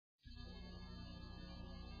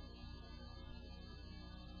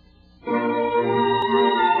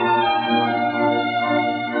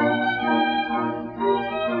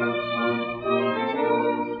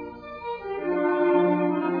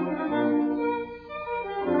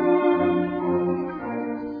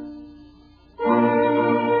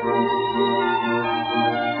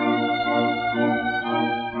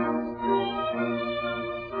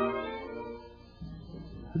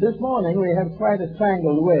this morning we have quite a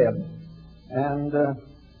tangled web, and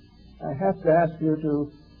I have to ask you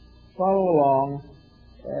to follow along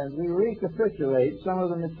as we recapitulate some of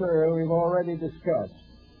the material we've already discussed.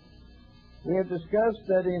 We have discussed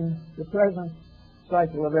that in the present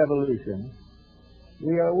cycle of evolution,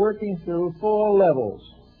 we are working through 4 levels: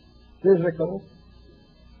 physical,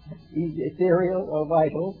 ethereal or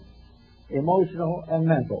vital, emotional, and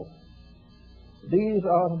mental. These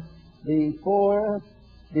are the 4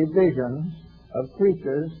 divisions of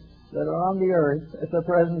creatures that are on the earth at the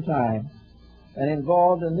present time and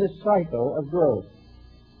involved in this cycle of growth.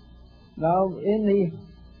 Now, in the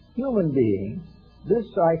human being, this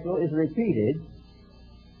cycle is repeated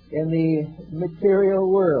in the material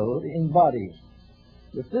world in bodies.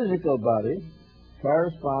 The physical body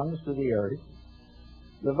corresponds to the earth.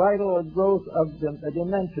 The vital growth of the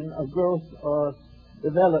dimension of growth or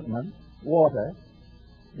development, water.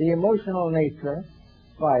 The emotional nature,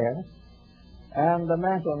 fire. And the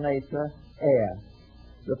mental nature, air.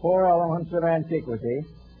 The 4 elements of antiquity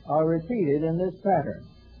are repeated in this pattern.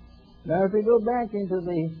 Now, if we go back into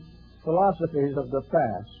the philosophies of the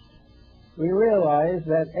past, we realize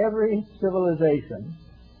that every civilization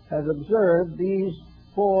has observed these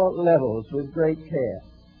 4 levels with great care.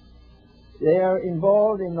 They are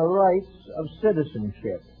involved in the rights of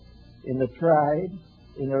citizenship, in the tribe,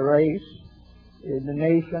 in the race, in the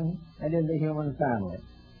nation, and in the human family.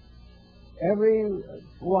 Every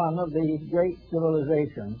one of the great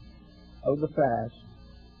civilizations of the past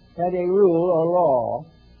had a rule or law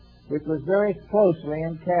which was very closely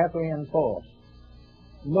and carefully enforced.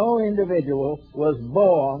 No individual was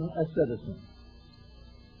born a citizen.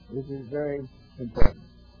 This is very important.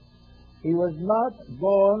 He was not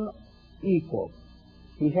born equal.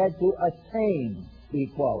 He had to attain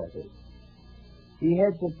equality. He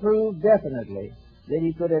had to prove definitely that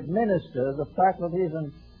he could administer the faculties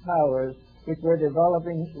and powers which were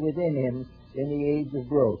developing within him in the age of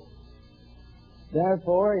growth.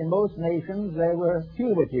 Therefore, in most nations there were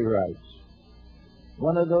puberty rites.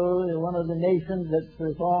 One of the nations that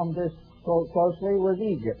performed this so closely was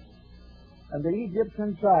Egypt. And the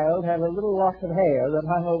Egyptian child had a little lock of hair that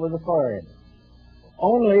hung over the forehead.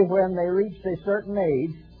 Only when they reached a certain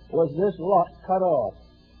age was this lock cut off.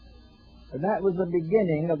 And that was the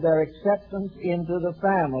beginning of their acceptance into the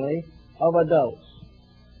family of adults.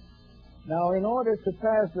 Now, in order to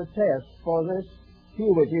pass the test for this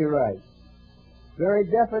puberty rite, very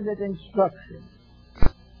definite instruction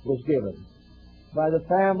was given by the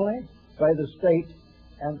family, by the state,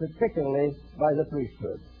 and particularly by the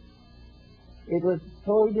priesthood. It was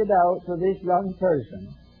pointed out to this young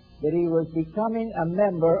person that he was becoming a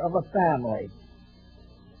member of a family.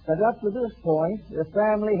 But up to this point, the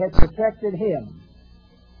family had protected him.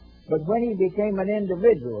 But when he became an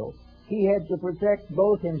individual, he had to protect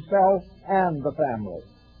both himself and the family.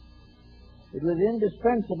 It was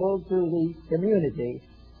indispensable to the community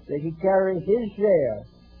that he carry his share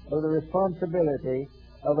of the responsibility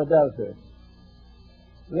of adulthood.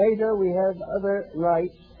 Later, we have other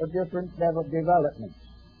rights of different developments.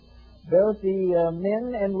 Both the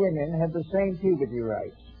men and women had the same puberty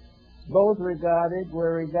rights. Both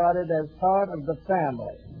were regarded as part of the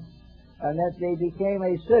family, and that they became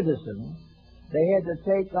a citizen, they had to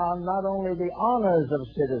take on not only the honors of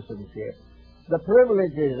citizenship, the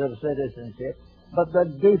privileges of citizenship, but the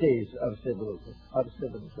duties of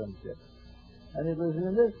citizenship. And it was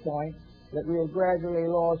in this point that we have gradually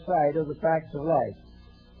lost sight of the facts of life.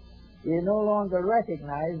 We no longer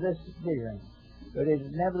recognize this vision, but it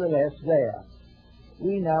is nevertheless there.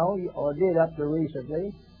 We now, or did up to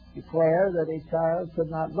recently, declare that a child could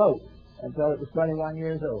not vote until it was 21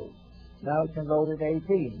 years old. Now it can vote at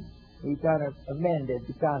 18. We kind of amended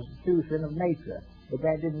the constitution of nature, but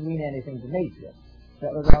that didn't mean anything to nature.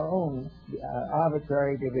 That was our own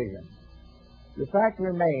arbitrary division. The fact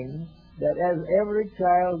remains that as every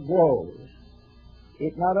child grows,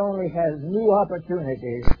 it not only has new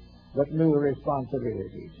opportunities, but new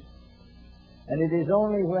responsibilities. And it is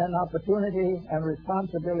only when opportunity and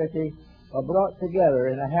responsibility are brought together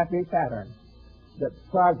in a happy pattern that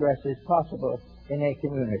progress is possible in a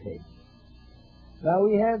community. Now,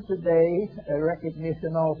 we have today a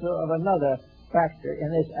recognition also of another factor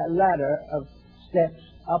in this ladder of steps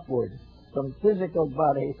upward from physical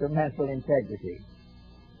body to mental integrity.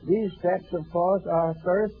 These steps, of course, are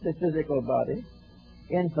first the physical body,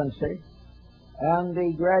 infancy, and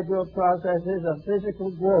the gradual processes of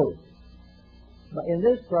physical growth. But in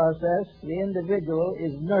this process, the individual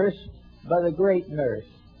is nursed by the great nurse,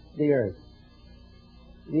 the earth.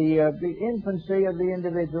 The infancy of the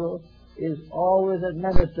individual is always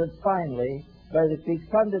administered finally by the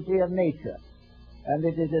fecundity of nature. and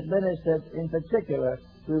it is administered in particular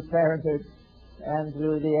through parentage and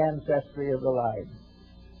through the ancestry of the line.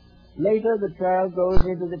 Later, the child goes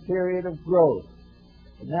into the period of growth,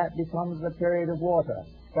 and that becomes the period of water,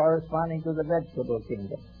 corresponding to the vegetable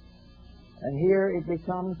kingdom. And here it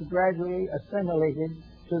becomes gradually assimilated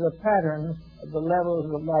to the patterns of the levels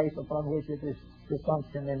of life upon which it is to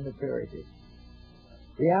function in maturity.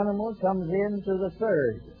 The animal comes into the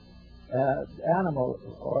third animal,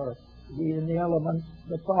 or in the elements,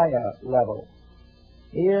 the fire level.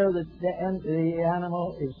 Here the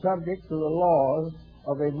animal is subject to the laws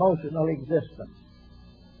of emotional existence.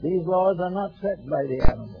 These laws are not set by the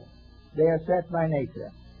animal. They are set by nature.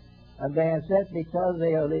 And they are set because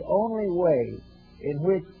they are the only way in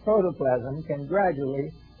which protoplasm can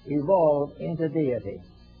gradually evolve into deity.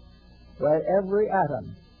 Where every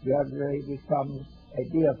atom gradually becomes a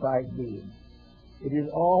deified being. It is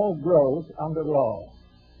all growth under law,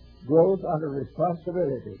 growth under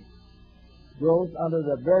responsibility, growth under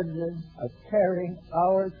the burden of carrying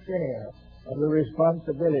our share of the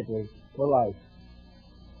responsibility for life.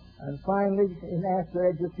 And finally, after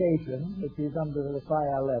education, which is under the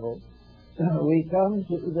fire level, we come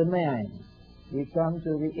to the mind. We come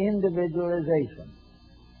to the individualization.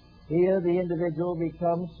 Here the individual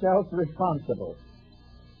becomes self-responsible.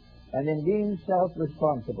 And in being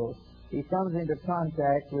self-responsible, he comes into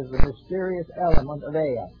contact with the mysterious element of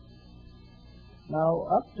Ea. Now,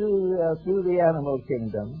 up to through the animal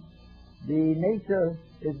kingdom, the nature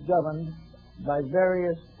is governed by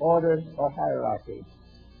various orders or hierarchies.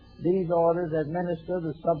 These orders administer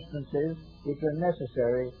the substances which are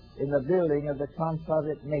necessary in the building of the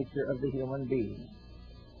composite nature of the human being.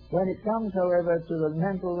 When it comes, however, to the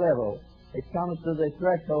mental level, it comes to the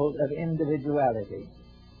threshold of individuality.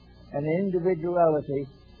 And individuality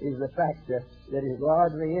is the factor that is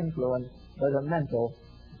largely influenced by the mental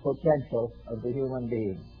potential of the human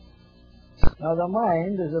being. Now, the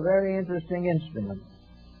mind is a very interesting instrument.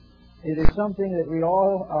 It is something that we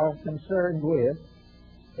all are concerned with.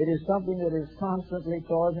 It is something that is constantly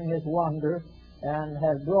causing us wonder and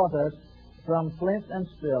has brought us from flint and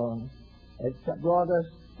stone. It's brought us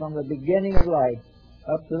from the beginning of life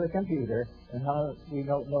up to the computer, and how we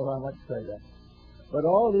don't know how much further. But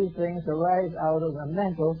all these things arise out of the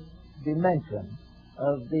mental dimension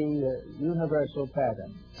of the universal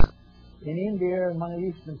pattern. In India, among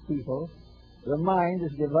Eastern people, the mind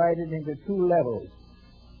is divided into two levels,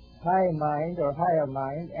 high mind or higher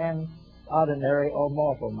mind and ordinary or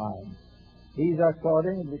mortal mind. These are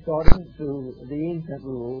according to the ancient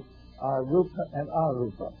rules are rupa and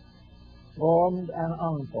arupa, formed and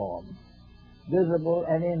unformed, visible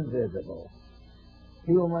and invisible,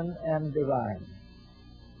 human and divine.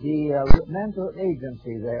 The mental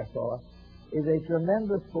agency, therefore, is a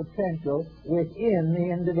tremendous potential within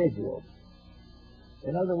the individual.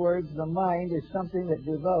 In other words, the mind is something that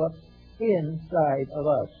develops inside of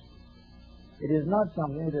us. It is not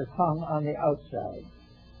something that is hung on the outside.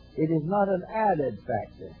 It is not an added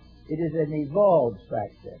factor. It is an evolved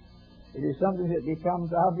factor. It is something that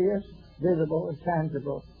becomes obvious, visible, and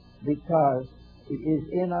tangible because it is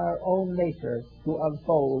in our own nature to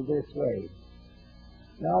unfold this way.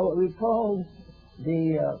 Now, we call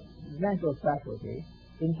the mental faculty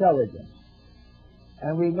intelligence.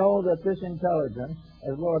 And we know that this intelligence,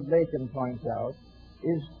 as Lord Bacon points out,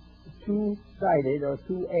 is two-sided or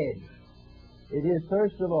two-edged. It is,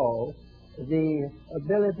 first of all, the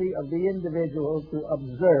ability of the individual to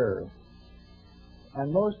observe.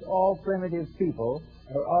 And most all primitive people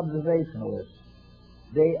are observationalists.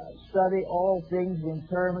 They study all things in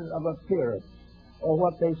terms of appearance, or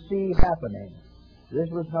what they see happening. This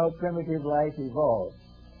was how primitive life evolved.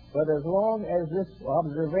 But as long as this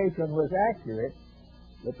observation was accurate,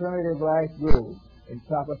 the primitive life grew in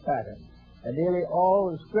proper pattern. And nearly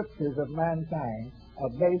all the scriptures of mankind are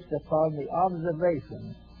based upon the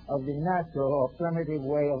observation of the natural or primitive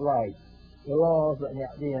way of life, the laws,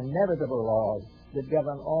 the inevitable laws that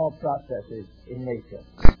govern all processes in nature.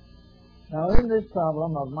 Now, in this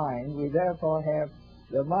problem of mind, we therefore have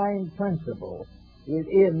the mind principle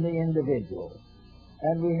within the individual,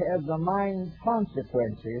 and we have the mind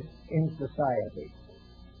consequences in society.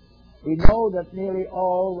 We know that nearly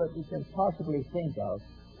all that we can possibly think of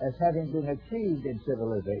as having been achieved in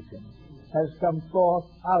civilization has come forth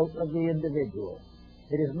out of the individual.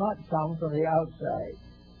 It has not come from the outside,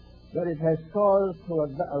 but it has caused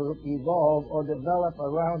to evolve or develop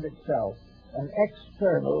around itself an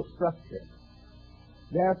external structure.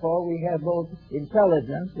 Therefore, we have both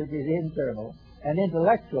intelligence, which is internal, and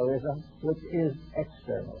intellectualism, which is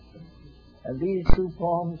external. And these two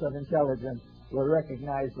forms of intelligence were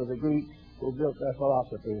recognized by the Greeks who built their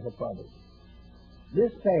philosophies upon it.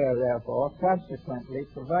 This pair, therefore, consequently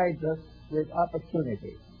provides us with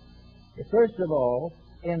opportunity. First of all,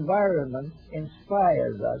 environment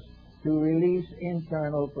inspires us to release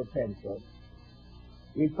internal potential.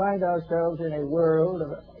 We find ourselves in a world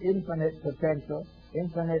of infinite potential,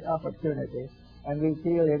 infinite opportunity, and we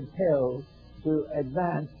feel impelled to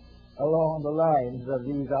advance along the lines of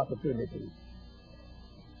these opportunities.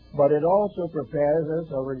 But it also prepares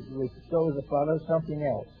us, or bestows upon us, something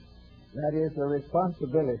else. That is the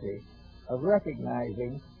responsibility of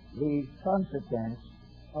recognizing the consequence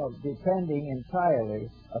of depending entirely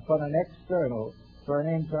upon an external for an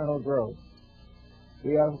internal growth.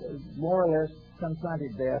 We are more or less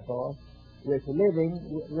confronted, therefore, with living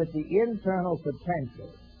with the internal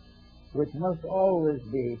potential, which must always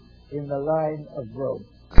be in the line of growth,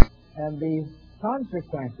 and the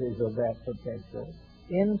consequences of that potential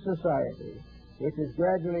in society, which is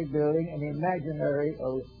gradually building an imaginary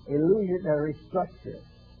or illusionary structure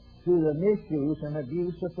to the misuse and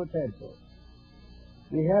abuse of potential.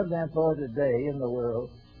 We have, therefore, today in the world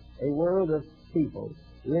a world of people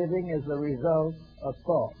living as a result of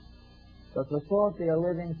thought. But the thought they are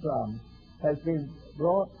living from has been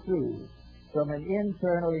brought through from an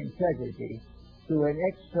internal integrity to an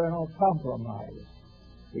external compromise.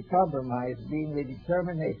 The compromise being the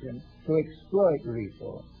determination to exploit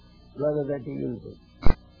resource rather than to use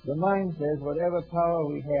it. The mind says whatever power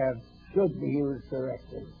we have should be used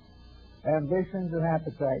correctly. Ambitions and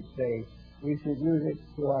appetites say we should use it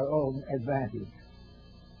to our own advantage.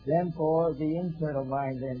 Therefore, the internal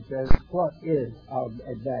mind then says, what is our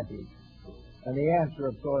advantage? And the answer,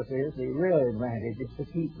 of course, is the real advantage is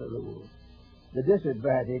to keep the rules. The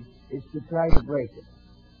disadvantage is to try to break it.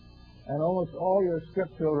 And almost all your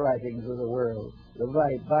scriptural writings of the world, the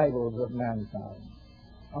Bibles of mankind,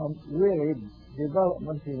 are really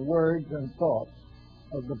developments in words and thoughts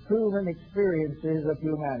of the proven experiences of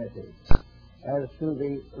humanity as to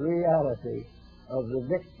the reality of the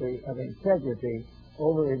victory of integrity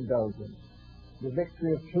over indulgence, the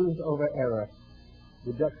victory of truth over error,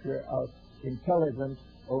 the victory of intelligence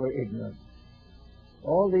over ignorance.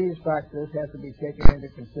 All these factors have to be taken into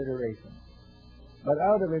consideration. But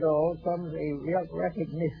out of it all comes a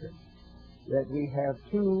recognition that we have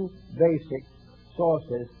two basic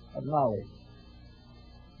sources of knowledge.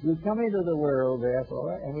 We come into the world,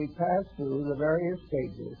 therefore, and we pass through the various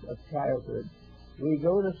stages of childhood. We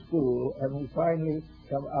go to school, and we finally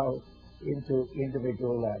come out into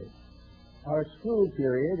individual life. Our school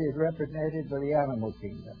period is represented by the animal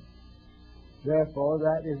kingdom. Therefore,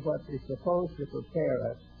 that is what is supposed to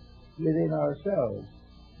prepare us within ourselves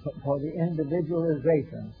for the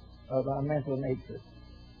individualization of our mental nature.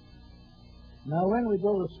 Now, when we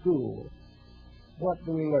go to school, what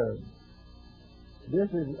do we learn? This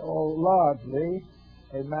is all largely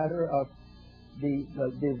a matter of the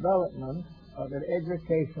development of an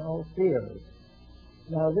educational theory.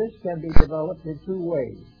 Now, this can be developed in two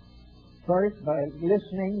ways. First, by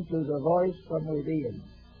listening to the voice from within,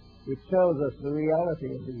 which tells us the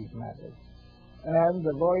reality of these matters, and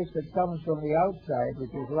the voice that comes from the outside,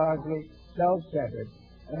 which is largely self-centered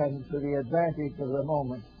and to the advantage of the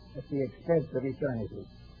moment at the expense of eternity.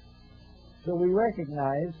 So we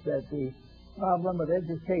recognize that the problem of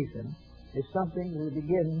education is something we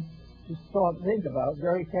begin to think about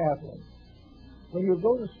very carefully. When you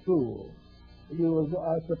go to school, you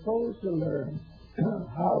are supposed to learn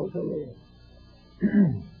how to live.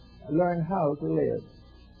 Learn how to live.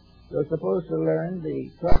 You're supposed to learn the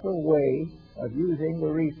proper way of using the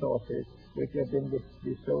resources which have been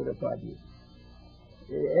bestowed upon you.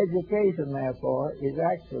 Education, therefore, is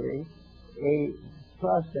actually a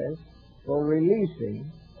process for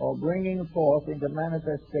releasing or bringing forth into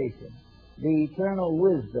manifestation the eternal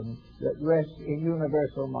wisdom that rests in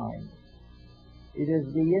universal mind. It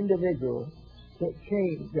is the individual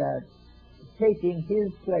taking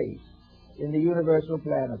his place in the universal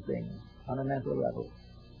plan of things on a mental level.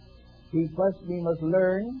 We must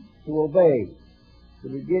learn to obey. The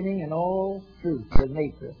beginning in all truth and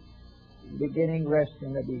nature, the beginning rests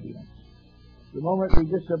in obedience. The moment we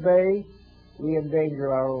disobey, we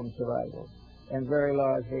endanger our own survival, and very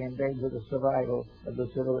largely endanger the survival of the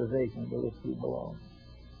civilization to which we belong.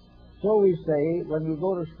 So we say, when you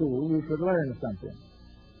go to school, you should learn something.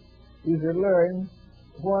 You should learn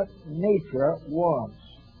what nature wants,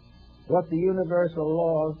 what the universal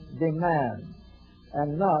laws demand,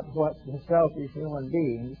 and not what the selfish human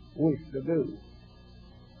beings wish to do.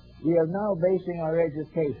 We are now basing our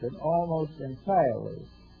education almost entirely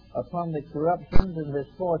upon the corruptions and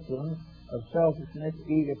misfortunes of selfishness,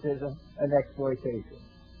 egotism, and exploitation.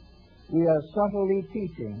 We are subtly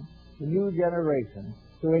teaching the new generation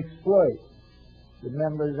to exploit the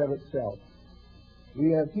members of itself.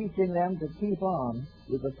 We are teaching them to keep on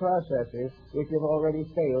with the processes which have already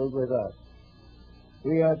failed with us.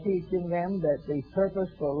 We are teaching them that the purpose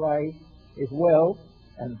for life is wealth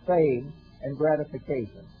and fame and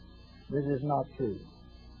gratification. This is not true.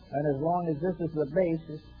 And as long as this is the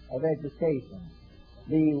basis of education,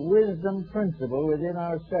 the wisdom principle within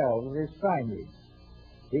ourselves is stymied.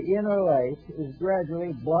 The inner life is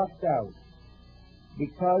gradually blocked out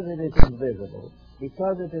because it is invisible,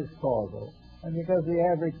 because it is causal, and because the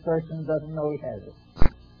average person doesn't know he has it.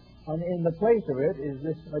 And in the place of it is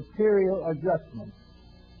this material adjustment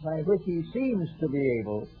by which he seems to be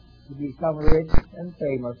able to become rich and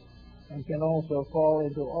famous and can also fall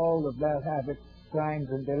into all the bad habits, crimes,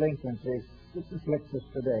 and delinquencies that afflict us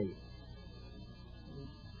today.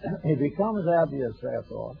 It becomes obvious,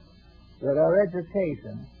 therefore, that our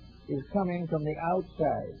education is coming from the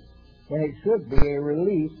outside when it should be a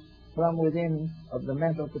release from within of the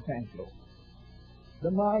mental potential.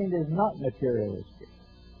 The mind is not materialistic.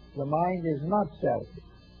 The mind is not selfish.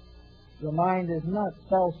 The mind is not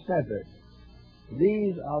self-centered.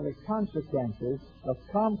 These are the consequences of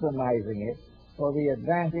compromising it for the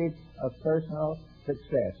advantage of personal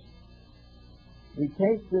success. We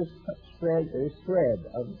take this thread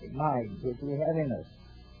of mind which we have in us,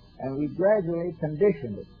 and we gradually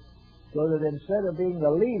condition it so that instead of being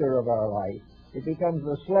the leader of our life, it becomes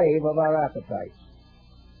the slave of our appetites.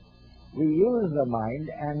 We use the mind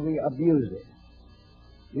and we abuse it.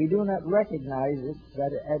 We do not recognize it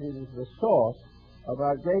that it is the source of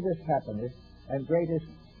our greatest happiness and greatest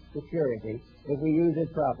security if we use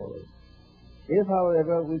it properly. If,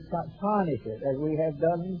 however, we tarnish it, as we have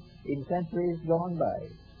done in centuries gone by,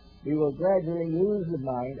 we will gradually use the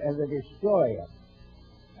mind as a destroyer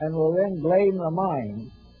and will then blame the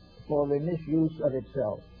mind for the misuse of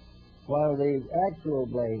itself, while the actual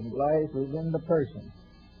blame lies within the person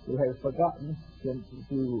who has forgotten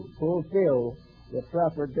to fulfill the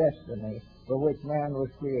proper destiny for which man was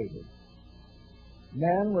created.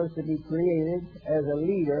 Man was to be created as a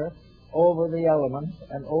leader over the elements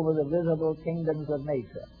and over the visible kingdoms of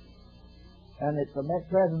nature. And at the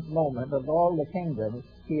present moment, of all the kingdoms,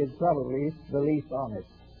 he is probably the least honest.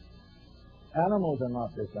 Animals are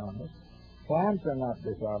not dishonest. Plants are not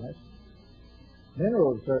dishonest.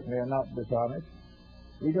 Minerals certainly are not dishonest.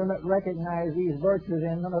 We do not recognize these virtues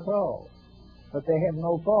in them at all. But they have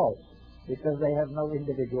no faults because they have no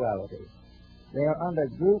individuality. They are under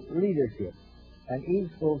group leadership, and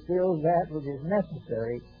each fulfills that which is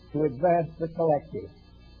necessary to advance the collective.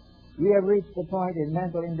 We have reached the point in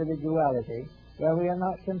mental individuality where we are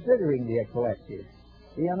not considering the collective.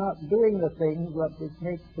 We are not doing the things which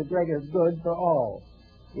makes the greatest good for all.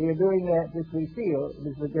 We are doing that which we feel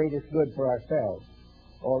is the greatest good for ourselves,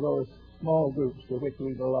 or those small groups to which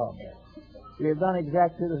we belong. We have done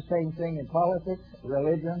exactly the same thing in politics,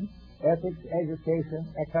 religion, ethics, education,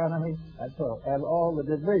 economy, and all the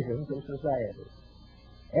divisions of society.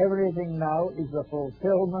 Everything now is the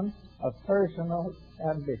fulfillment of personal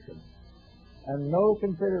ambition, and no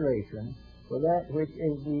consideration for that which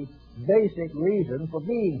is the basic reason for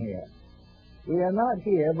being here. We are not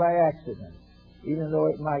here by accident, even though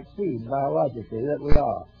it might seem biologically that we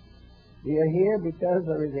are. We are here because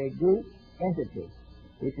there is a group entity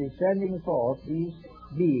which is sending forth these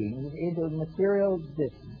beings into the material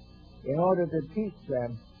distance in order to teach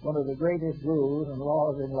them one of the greatest rules and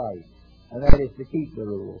laws in life, and that is to keep the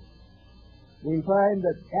rules. We find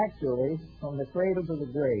that actually, from the cradle to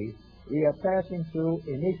the grave, we are passing through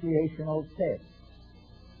initiational tests.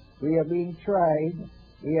 We are being tried.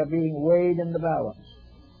 We are being weighed in the balance.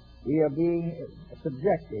 We are being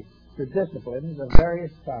subjected to disciplines of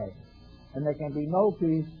various kinds. And there can be no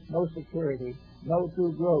peace, no security, no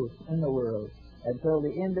true growth in the world until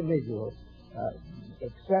the individual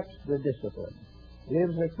accepts the discipline,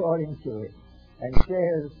 lives according to it, and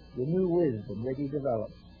shares the new wisdom that he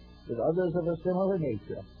develops with others of a similar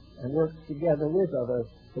nature and works together with others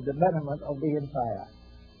for the betterment of the entire.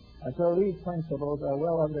 Until these principles are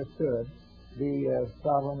well understood, the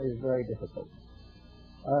problem is very difficult.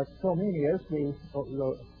 Comenius,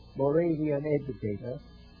 the Moravian educator,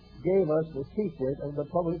 gave us the secret of the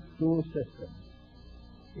public school system.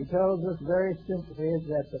 He tells us very simply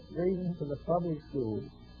that the reason for the public schools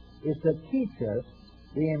is to teach us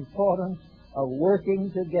the importance of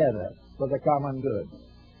working together for the common good.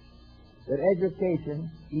 That education,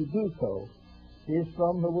 educo, is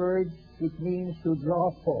from the word which means to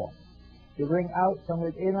draw forth, to bring out from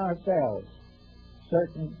within ourselves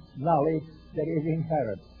certain knowledge that is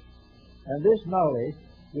inherent. And this knowledge,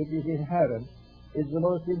 which is inherent, is the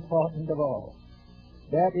most important of all.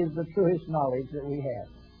 That is the truest knowledge that we have.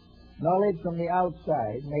 Knowledge from the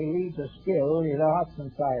outside may lead to skill in arts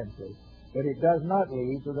and sciences, but it does not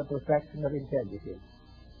lead to the perfection of integrity.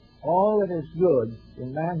 All that is good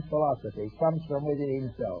in man's philosophy comes from within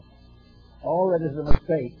himself. All that is a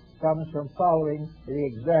mistake comes from following the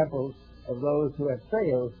examples of those who have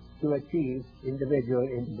failed to achieve individual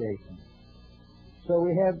integration. So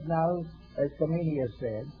we have now, as Comenius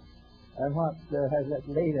said, and what has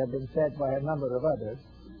later been said by a number of others,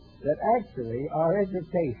 that actually our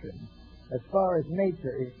education, as far as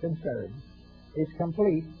nature is concerned, is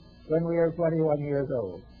complete when we are 21 years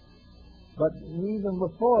old. But even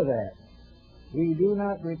before that, we do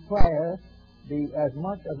not require as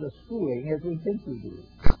much of the schooling as we think we do.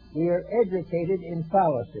 We are educated in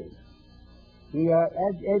fallacies. We are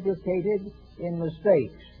educated in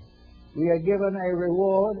mistakes. We are given a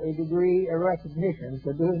reward, a degree, a recognition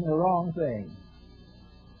for doing the wrong thing.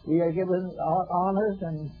 We are given honors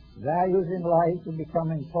and values in life to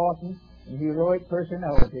become important and heroic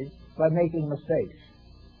personalities by making mistakes.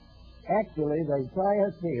 Actually, the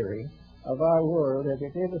entire theory of our world as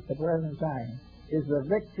it is at the present time is the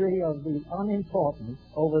victory of the unimportant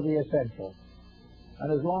over the essential.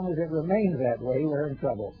 And as long as it remains that way, we're in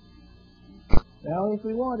trouble. Now, if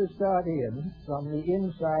we want to start in from the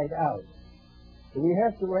inside out, we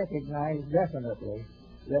have to recognize definitely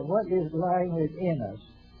that what is lying within us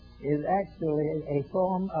is actually a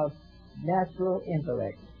form of natural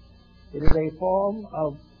intellect. It is a form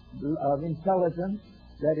of intelligence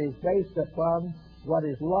that is based upon what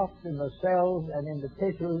is locked in the cells and in the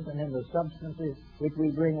tissues and in the substances which we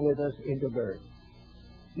bring with us into birth.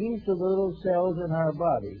 Each of the little cells in our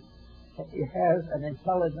body has an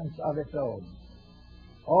intelligence of its own.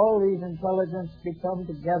 All these intelligences become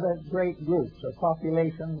together great groups or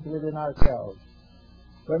populations within ourselves.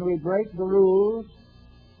 When we break the rules,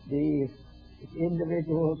 the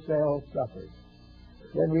individual cell suffers.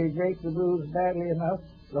 When we break the rules badly enough,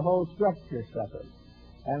 the whole structure suffers.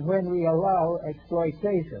 And when we allow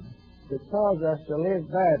exploitation to cause us to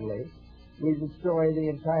live badly, we destroy the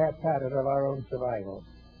entire pattern of our own survival.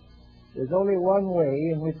 There's only one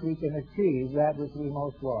way in which we can achieve that which we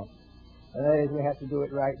most want, and that is we have to do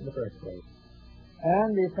it right in the first place.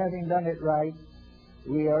 And if having done it right,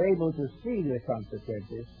 we are able to see the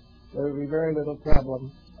consequences, there will be very little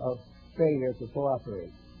problem of failure to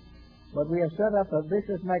cooperate. But we have set up a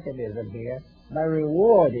vicious mechanism here by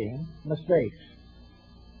rewarding mistakes.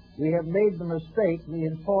 We have made the mistake the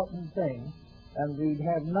important thing, and we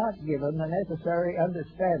have not given the necessary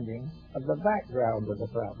understanding of the background of the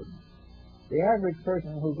problem. The average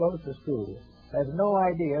person who goes to school has no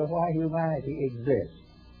idea why humanity exists.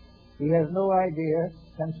 He has no idea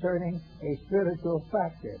concerning a spiritual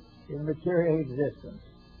factor in material existence.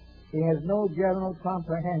 He has no general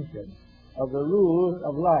comprehension of the rules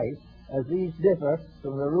of life as these differ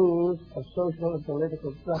from the rules of social and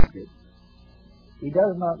political structures. He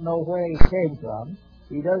does not know where he came from,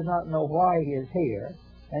 he does not know why he is here,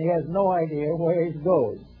 and he has no idea where he's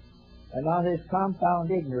going. And on his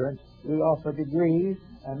compound ignorance, we offer degrees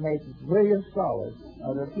and make brilliant scholars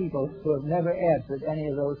out of people who have never answered any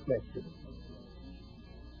of those questions.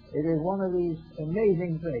 It is one of these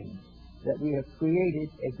amazing things that we have created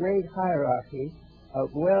a great hierarchy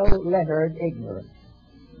of well-lettered ignorance.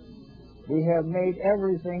 We have made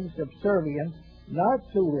everything subservient not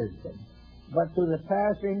to wisdom, but to the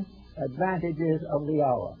passing advantages of the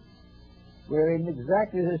hour. We're in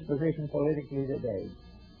exactly this position politically today.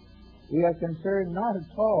 We are concerned not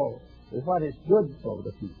at all with what is good for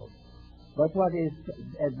the people, but what is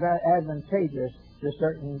advantageous to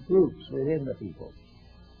certain groups within the people.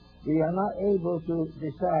 We are not able to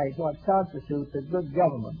decide what constitutes a good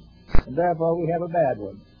government, and therefore we have a bad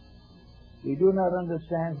one. We do not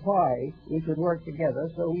understand why we should work together,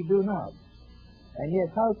 so we do not. And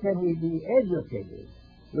yet, how can we be educated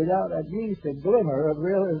without at least a glimmer of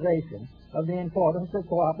realization of the importance of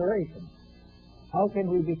cooperation? How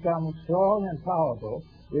can we become strong and powerful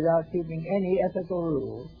without keeping any ethical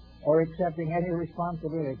rules or accepting any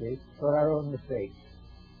responsibility for our own mistakes?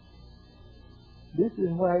 This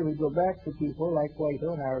is why we go back to people like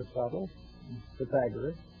Plato and Aristotle, and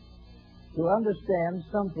Pythagoras, to understand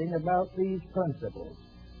something about these principles.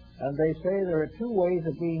 And they say there are two ways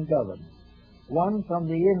of being governed. One from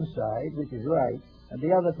the inside, which is right, and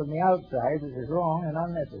the other from the outside, which is wrong and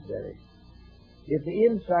unnecessary. If the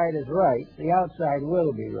inside is right, the outside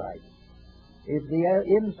will be right. If the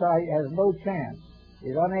inside has no chance,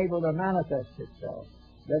 is unable to manifest itself,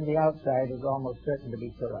 then the outside is almost certain to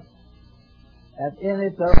be corrupt. And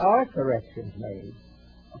if there are corrections made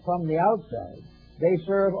from the outside, they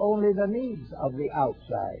serve only the needs of the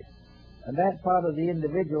outside. And that part of the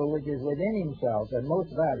individual which is within himself and most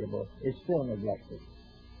valuable is still neglected.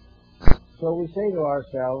 So we say to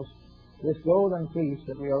ourselves, this golden peace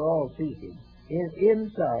that we are all seeking is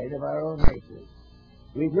inside of our own nature.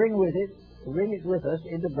 We bring it with us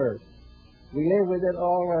into birth. We live with it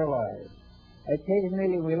all our lives.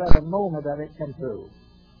 Occasionally we let a moment of it come true,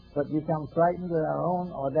 but become frightened at our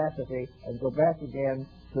own audacity and go back again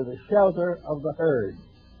to the shelter of the herd,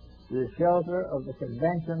 to the shelter of the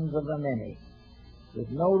conventions of the many, with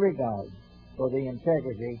no regard for the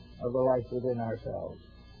integrity of the life within ourselves.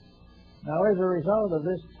 Now, as a result of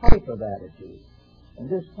this type of attitude and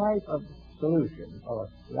this type of solution, or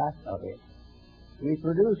lack of it, we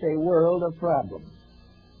produce a world of problems,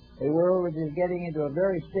 a world which is getting into a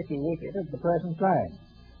very sticky wicket at the present time.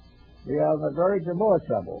 We are on the verge of more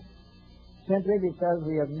trouble, simply because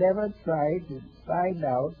we have never tried to find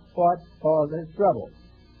out what causes trouble.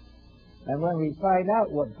 And when we find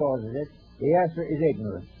out what causes it, the answer is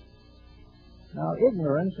ignorance. Now,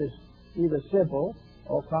 ignorance is either simple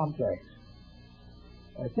or complex.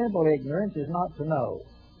 A simple ignorance is not to know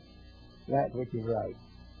that which is right.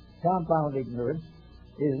 Compound ignorance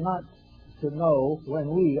is not to know when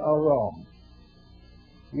we are wrong.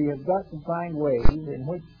 We have got to find ways in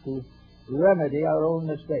which to remedy our own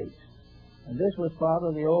mistakes. And this was part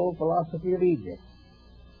of the old philosophy of Egypt.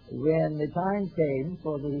 When the time came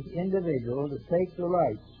for the individual to take the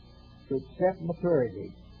rights, to accept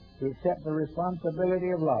maturity, to accept the responsibility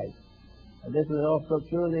of life, and this was also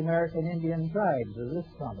true of the American Indian tribes of this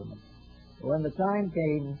continent. When the time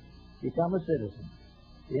came to become a citizen,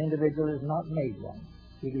 the individual is not made one.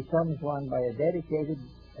 He becomes one by a dedicated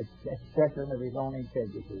expression of his own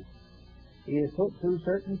integrity. He is put through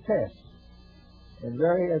certain tests, and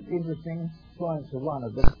very interesting points of one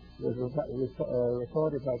of them was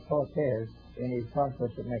recorded by Cortez in his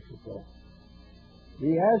conquest of Mexico.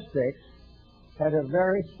 The Aztecs had a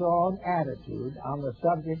very strong attitude on the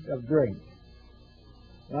subject of drink.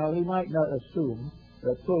 Now, we might not assume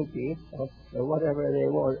that pulque, or whatever they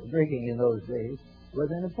were drinking in those days, was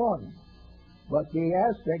important. But the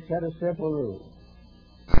Aztecs had a simple rule,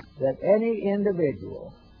 that any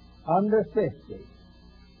individual under 50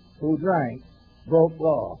 who drank broke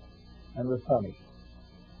law and was punished.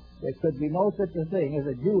 There could be no such a thing as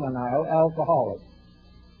a juvenile alcoholic,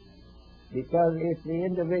 because if the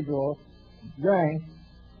individual drank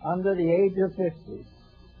under the age of 50,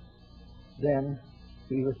 then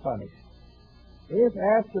he was punished. If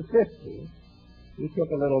after 50 he took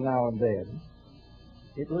a little now and then,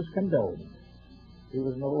 it was condoned. It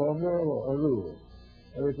was no longer a rule.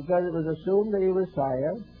 It was because it was assumed that he was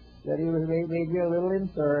tired, that he was maybe a little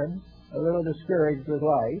infirm, a little discouraged with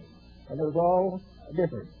life, and it was all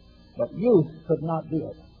different. But youth could not do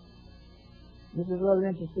it. This is a rather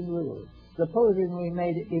interesting rule. Supposing we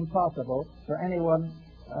made it impossible for anyone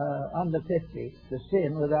under 50 to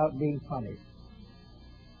sin without being punished,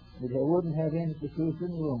 there wouldn't have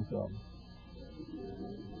institutions room for them.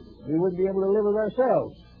 We wouldn't be able to live with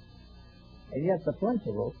ourselves. And yet the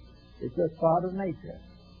principle is just part of nature,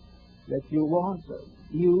 that you want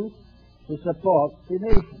youth to support the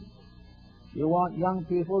nation. You want young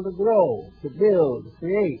people to grow, to build, to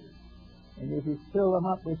create. And if you fill them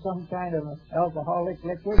up with some kind of alcoholic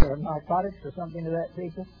liquid or narcotics or something of that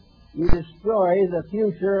nature, you destroy the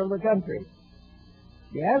future of the country.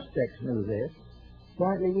 The Aztecs knew this.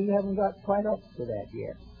 Apparently we haven't got quite up to that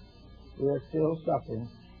yet. We are still suffering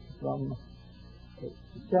from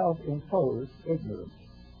self-imposed ignorance.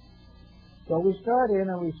 So we start in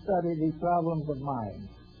and we study the problems of mind.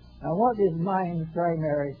 Now, what is mind's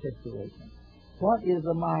primary situation? What is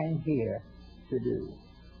the mind here to do?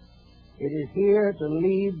 It is here to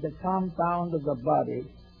lead the compound of the body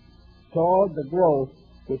toward the growth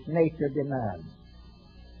which nature demands.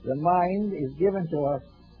 The mind is given to us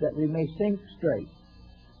that we may think straight,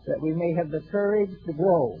 that we may have the courage to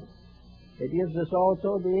grow. It gives us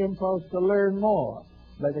also the impulse to learn more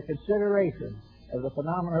by the consideration of the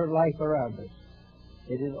phenomena of life around us.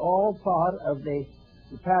 It is all part of the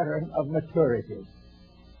pattern of maturity.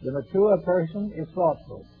 The mature person is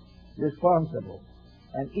thoughtful, responsible,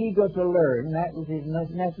 and eager to learn that which is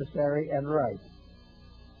necessary and right.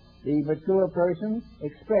 The mature person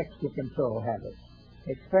expects to control habits,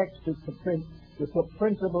 expects to put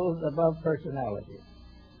principles above personality.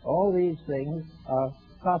 All these things are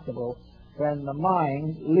possible when the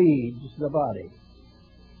mind leads the body.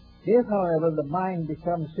 If, however, the mind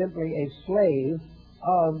becomes simply a slave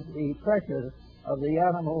of the pressures of the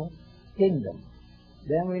animal kingdom,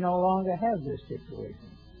 then we no longer have this situation.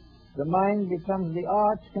 The mind becomes the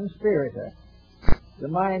arch conspirator. The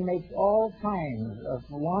mind makes all kinds of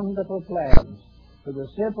wonderful plans for the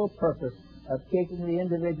simple purpose of taking the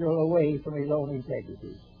individual away from his own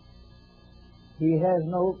integrity. He has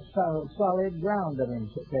no solid ground of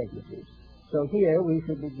integrity. So here we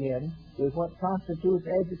should begin with what constitutes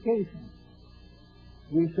education.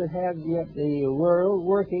 We should have the world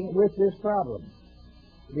working with this problem.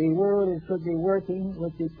 The world should be working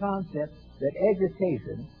with the concept that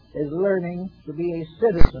education is learning to be a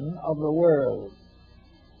citizen of the world,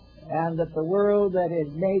 and that the world that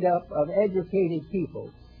is made up of educated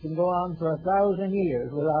people can go on for 1,000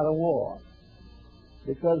 years without a war,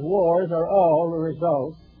 because wars are all the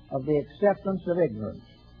result of the acceptance of ignorance.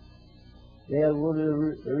 They are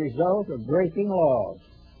the result of breaking laws,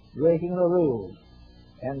 breaking the rules,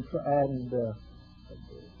 and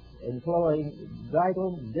employing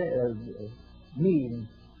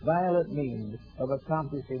violent means of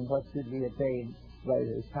accomplishing what should be attained by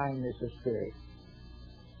the kindness of spirit.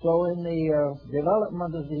 So in the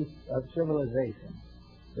development of civilization,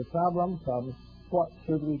 the problem comes, what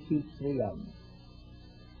should we teach the young?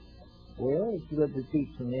 Well, it's good to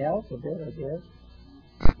teach them the alphabet, I guess.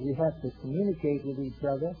 We have to communicate with each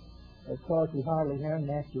other. Of course, we hardly learn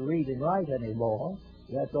to read and write anymore.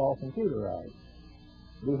 That's all computerized.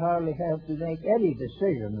 We hardly have to make any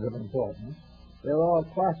decisions of importance. They're all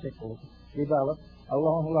classical, developed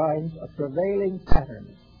along lines of prevailing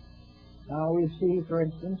patterns. Now we see, for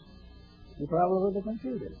instance, the problem of the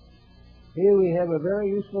computer. Here we have a very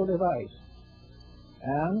useful device,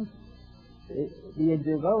 and the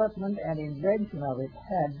development and invention of it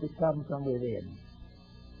had to come from within,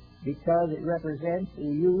 because it represents the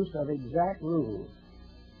use of exact rules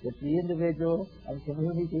that the individual and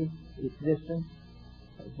community existence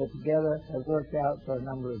put together have worked out for a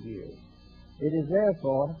number of years. It is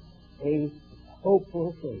therefore a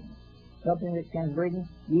hopeful thing, something that can bring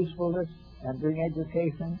usefulness and bring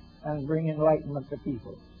education and bring enlightenment to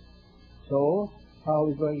people. So, how are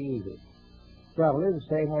we going to use it? Probably the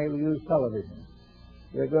same way we use television.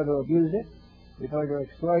 We're going to abuse it, we're going to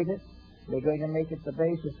exploit it, we're going to make it the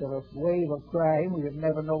basis of a wave of crime we have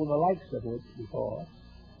never known the likes of which before.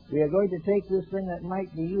 We are going to take this thing that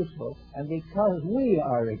might be useful, and because we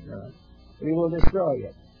are ignorant, we will destroy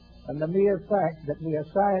it. And the mere fact that we are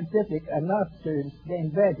scientific enough to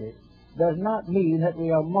invent it does not mean that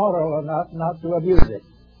we are moral enough not to abuse it.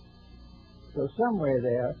 So somewhere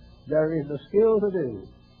there is the skill to do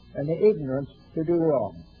and the ignorance to do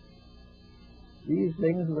wrong. These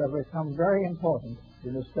things have become very important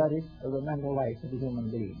in the study of the mental life of the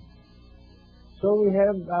human being. So we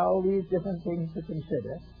have all these different things to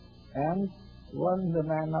consider, and one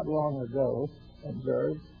man not long ago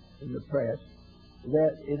observed in the press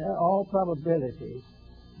that in all probability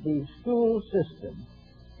the school system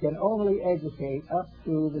can only educate up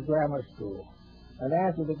to the grammar school, and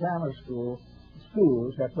after the grammar school,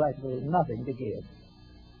 schools have practically nothing to give.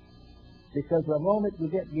 Because the moment you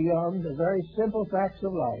get beyond the very simple facts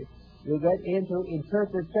of life, you get into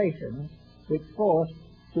interpretations which force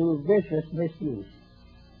to vicious misuse.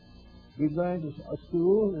 You're going to a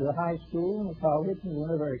school, a high school, a college, and a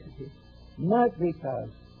university, not because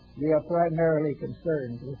we are primarily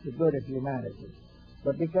concerned with the good of humanity,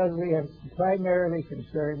 but because we are primarily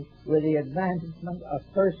concerned with the advancement of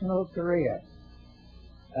personal career.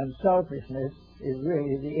 And selfishness is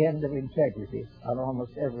really the end of integrity on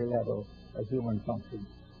almost every level of human function.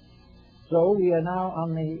 So we are now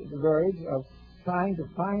on the verge of trying to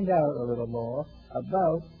find out a little more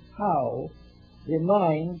about how the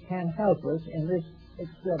mind can help us in this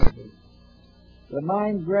extremity. The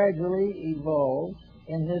mind gradually evolves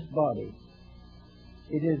in this body.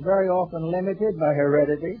 It is very often limited by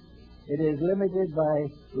heredity. It is limited by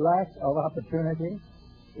lack of opportunity.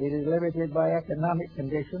 It is limited by economic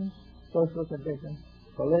conditions, social conditions,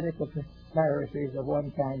 political disparities of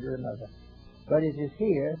one kind or another. But it is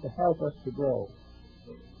here to help us to grow.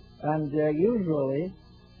 And usually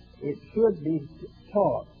it should be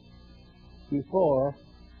taught before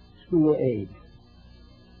school age.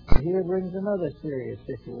 Here brings another serious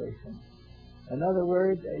situation. In other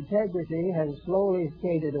words, integrity has slowly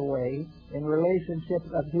faded away in relationships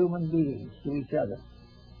of human beings to each other.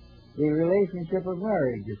 The relationship of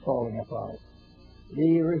marriage is falling apart.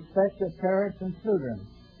 The respect of parents and children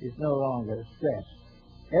is no longer stressed.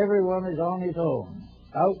 Everyone is on his own,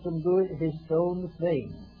 out to do his own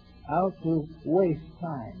thing, out to waste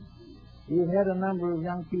time. You've had a number of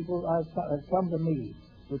young people have come to me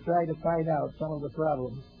to try to find out some of the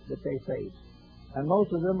problems that they face. And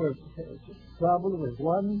most of them were troubled with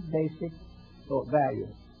one basic value,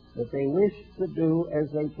 that they wish to do as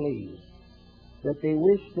they please, that they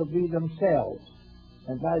wish to be themselves,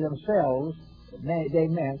 and by themselves they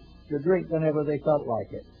meant to drink whenever they felt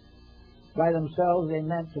like it. By themselves they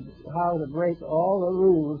meant how to break all the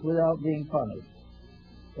rules without being punished.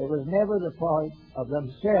 It was never the point of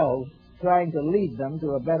themselves trying to lead them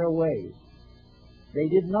to a better way. They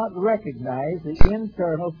did not recognize the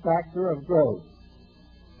internal factor of growth,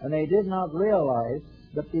 and they did not realize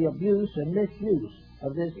that the abuse and misuse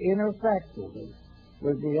of this inner faculty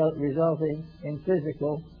was resulting in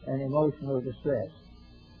physical and emotional distress.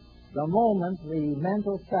 The moment the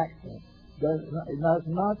mental factor does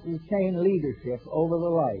not retain leadership over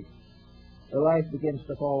the life begins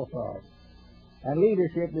to fall apart. And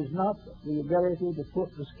leadership is not the ability to put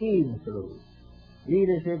the scheme through.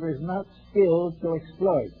 Leadership is not skills to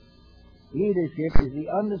exploit. Leadership is the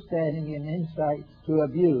understanding and insight to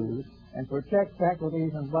abuse and protect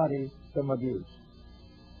faculties and bodies from abuse.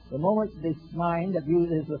 The moment the mind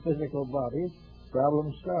abuses the physical body,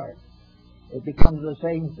 problems start. It becomes the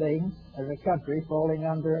same thing as a country falling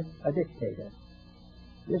under a dictator.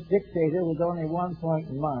 This dictator, with only one point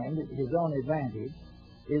in mind, his own advantage,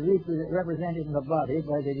 is represented in the body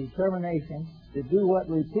by the determination to do what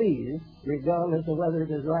we please, regardless of whether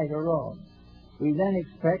it is right or wrong. We then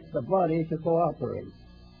expect the body to cooperate.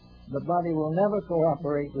 The body will never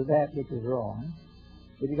cooperate with that which is wrong,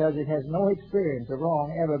 because it has no experience of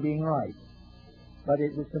wrong ever being right. But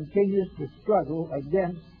it continues to struggle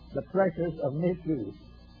against the pressures of misuse.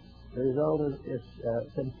 The result is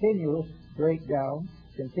continuous breakdown,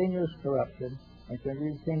 continuous corruption, and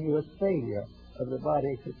continuous failure of the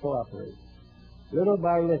body to cooperate. Little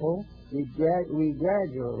by little, we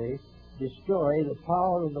gradually destroy the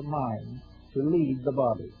power of the mind to lead the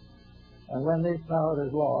body. And when this power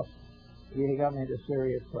is lost, we come into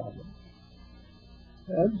serious problems.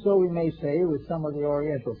 And so we may say with some of the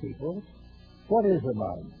Oriental people, what is the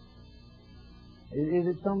mind? Is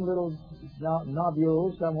it some little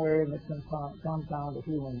nobule somewhere in the compound of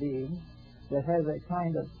human beings that has a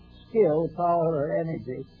kind of skill, power, or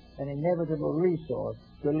energy, an inevitable resource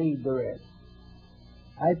to lead the rest?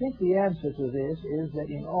 I think the answer to this is that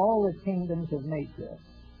in all the kingdoms of nature,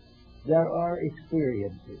 there are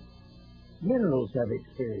experiences. Minerals have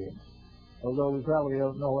experience, although we probably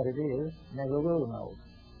don't know what it is, never will know.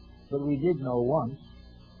 But we did know once.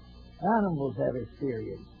 Animals have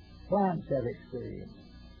experience. Plants have experience.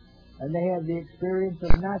 And they have the experience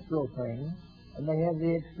of natural things, and they have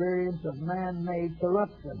the experience of man-made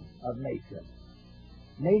corruption of nature.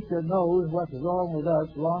 Nature knows what's wrong with us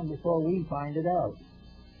long before we find it out.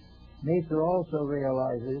 Nature also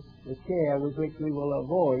realizes the care with which we will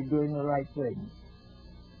avoid doing the right thing.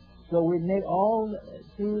 So we need all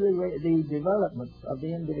through the development of the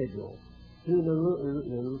individual, through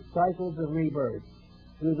the cycles of rebirth,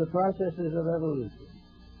 through the processes of evolution,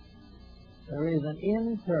 there is an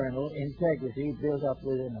internal integrity built up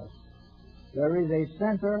within us. There is a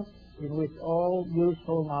center in which all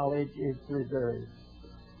useful knowledge is preserved.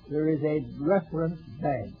 There is a reference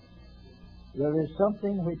bank. There is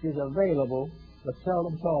something which is available but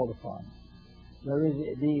seldom called upon. There is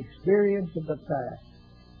the experience of the past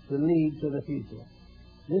to lead to the future.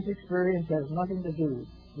 This experience has nothing to do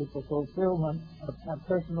with the fulfillment of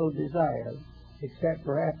personal desires, except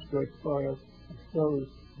perhaps to expose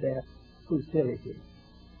their futility.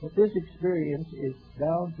 But this experience is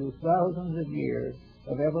down to thousands of years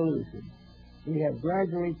of evolution. We have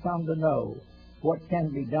gradually come to know what can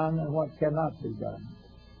be done and what cannot be done,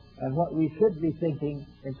 and what we should be thinking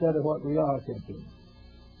instead of what we are thinking.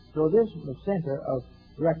 So this center of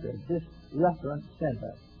record, this reference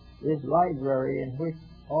center, this library in which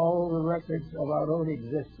all the records of our own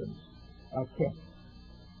existence are kept,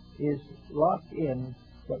 is locked in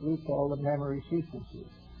what we call the memory sequences,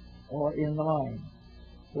 or in the mind.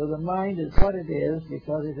 So the mind is what it is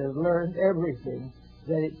because it has learned everything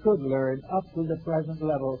that it could learn up to the present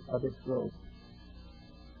level of its growth.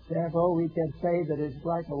 Therefore, we can say that it's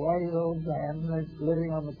like a wise old man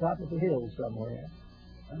living on the top of a hill somewhere,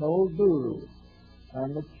 an old guru,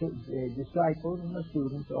 and the disciples and the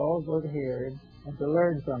students all go to hear him and to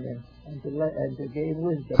learn from him and to gain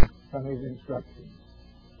wisdom from his instruction.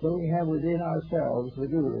 So we have within ourselves the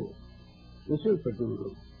guru, the super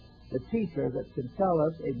guru, the teacher that can tell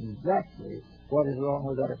us exactly what is wrong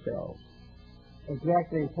with ourselves,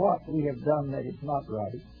 exactly what we have done that is not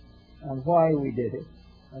right, and why we did it,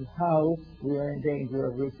 and how we are in danger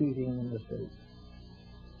of repeating the mistake.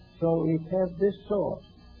 So we have this source,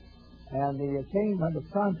 and the attainment of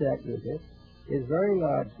contact with it is very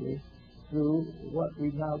largely through what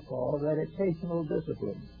we now call meditational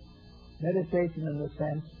discipline. Meditation in the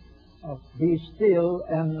sense of be still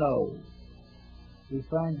and know. We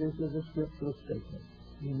find this as a scriptural statement.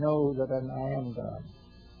 We know that I am God.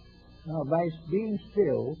 Now, by being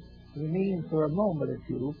still, we mean for a moment or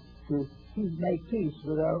two to make peace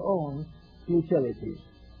with our own futilities.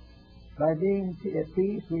 By being at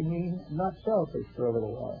peace, we mean not selfish for a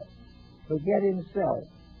little while, forgetting self,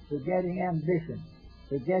 forgetting ambition,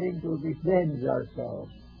 forgetting to revenge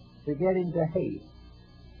ourselves, forgetting to hate,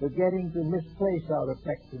 forgetting to misplace our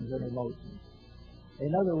affections and emotions.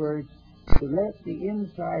 In other words, to let the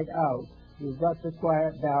inside out, you've got to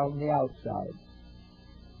quiet down the outside.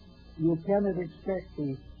 You cannot expect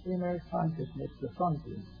the inner consciousness to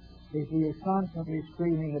function if we are constantly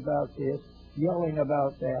screaming about this, yelling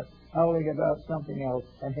about that, howling about something else,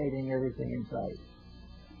 and hating everything in sight.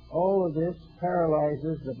 All of this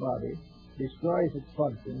paralyzes the body, destroys its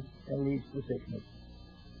functions, and leads to sickness.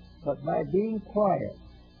 But by being quiet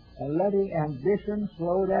and letting ambition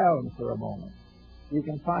slow down for a moment, we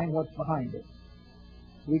can find what's behind it.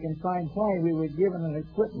 We can find why we were given an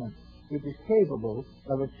equipment which is capable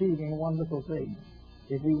of achieving wonderful things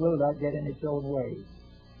if we will not get in its own way.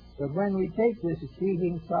 But when we take this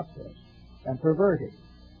achieving process and pervert it,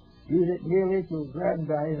 use it merely to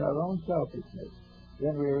aggrandize our own selfishness,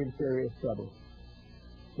 then we are in serious trouble.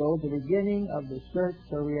 So the beginning of the search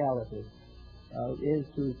for reality is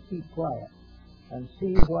to keep quiet and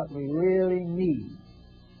see what we really need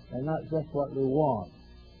and not just what we want,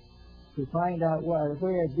 to find out where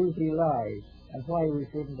duty lies and why we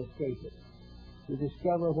shouldn't escape it, to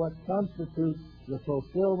discover what constitutes the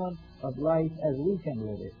fulfillment of life as we can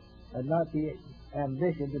live it, and not the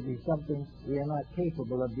ambition to be something we are not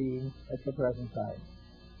capable of being at the present time.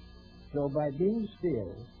 So by being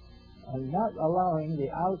still and not allowing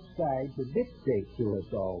the outside to dictate to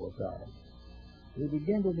us all the time, we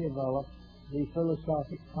begin to develop the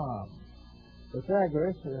philosophic calm.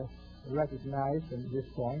 Pythagoras recognized from this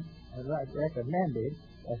point and recommended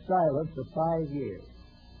a silence of 5 years.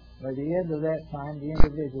 By the end of that time, the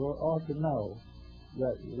individual ought to know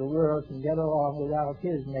that the world can get along without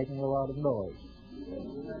his making a lot of noise.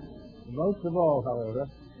 Most of all, however,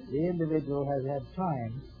 the individual has had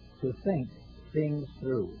time to think things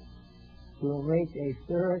through, to make a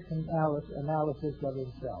thorough analysis of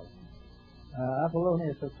himself.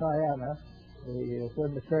 Apollonius of Tyana, the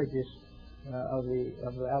thaumaturgus of the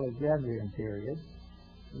Alexandrian period,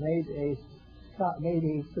 made a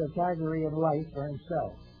Pythagorean life for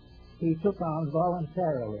himself. He took on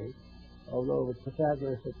voluntarily, although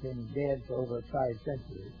Pythagoras had been dead for over 5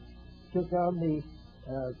 centuries, took on the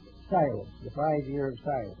silence, the 5 year of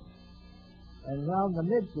silence. And now in the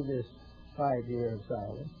midst of this 5 year of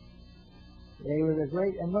silence, there was a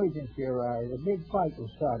great emergency arise. A big fight was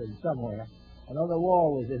started somewhere. Another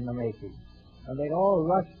war was in the making. And they all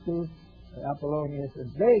rushed to Apollonius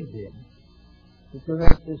and begged him to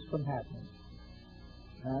prevent this from happening.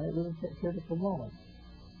 And it was a critical moment.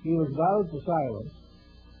 He was vowed to silence.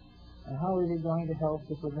 And how is he going to help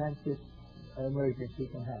to prevent this emergency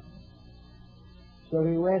from happening? So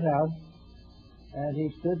he went out and he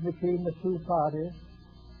stood between the two parties,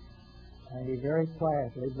 and he very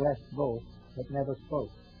quietly blessed both, but never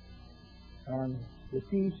spoke. And the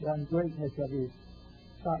peace and greatness of his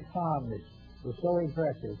calmness was so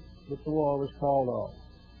impressive that the war was called off.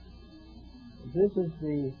 This is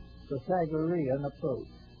the Pythagorean approach.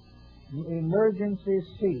 Emergencies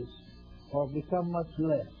cease or become much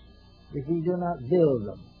less if we do not build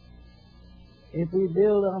them. If we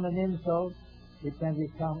build on an insult, it can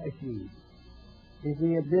become a siege. If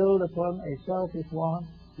we build upon a selfish want,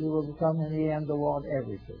 we will become in the end to want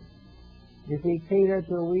everything. If we cater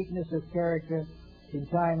to a weakness of character, in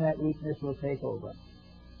time that weakness will take over.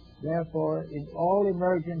 Therefore, in all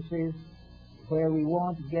emergencies where we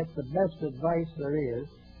want to get the best advice there is,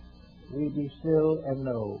 we be still and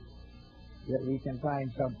know that we can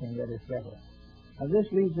find something that is better. And this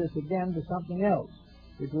leads us again to something else,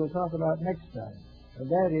 which we'll talk about next time, and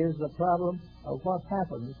that is the problem of what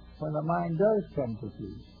happens when the mind does come to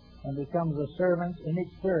peace and becomes a servant in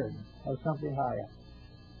its turn of something higher.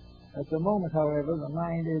 At the moment, however, the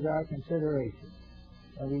mind is our consideration,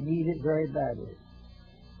 and we need it very badly.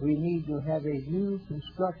 We need to have a new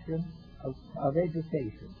construction of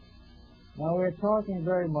education. Now, we're talking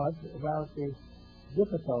very much about the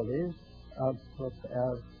difficulties of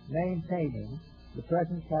maintaining the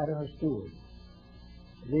present pattern of schooling.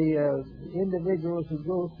 The individuals who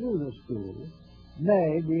go through the school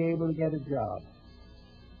may be able to get a job,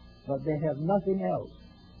 but they have nothing else,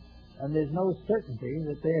 and there's no certainty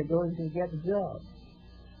that they are going to get a job.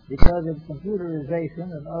 Because of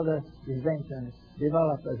computerization and other inventions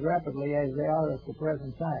developed as rapidly as they are at the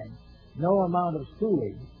present time, no amount of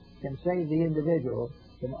schooling can save the individual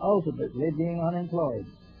from ultimately being unemployed.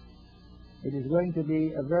 It is going to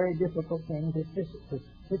be a very difficult thing to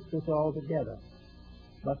fix this all together.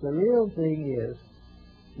 But the real thing is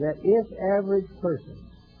that if average persons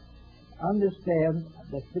understand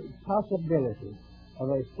the possibility of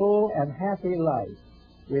a full and happy life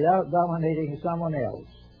without dominating someone else,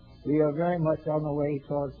 we are very much on the way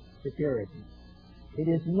towards security. It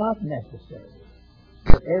is not necessary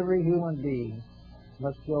that every human being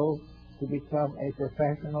must go to become a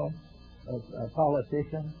professional, a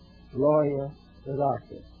politician, lawyer, a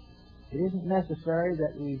doctor. It isn't necessary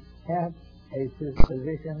that we have a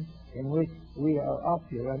position in which we are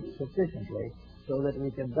opulent sufficiently so that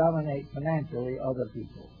we can dominate financially other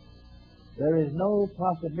people. There is no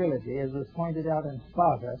possibility, as was pointed out in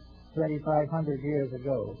Sparta 2,500 years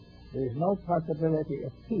ago, there is no possibility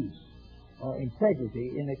of peace or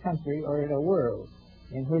integrity in a country or in a world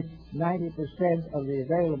in which 90% of the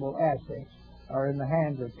available assets are in the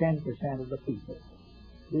hands of 10% of the people.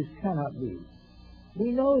 This cannot be.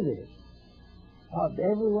 We know this.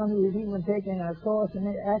 Everyone who has even taken our course in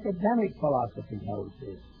academic philosophy knows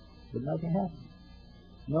this, but nothing happens.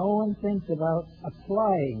 No one thinks about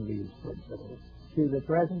applying these principles to the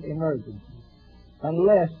present emergency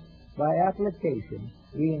unless, by application,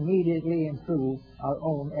 we immediately improve our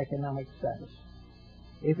own economic status.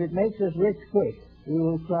 If it makes us rich quick, we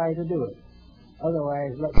will try to do it.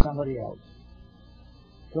 Otherwise, let somebody else.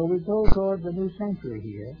 So we go towards a new century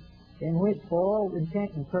here, in which, for all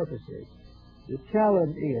intent and purposes, the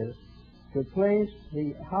challenge is to place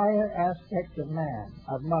the higher aspects of man,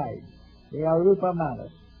 of mind, the arupa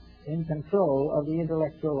manas, in control of the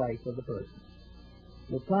intellectual life of the person.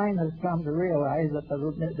 The time has come to realize that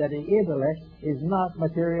the intellect is not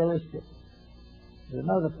materialistic. There's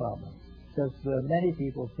another problem, because many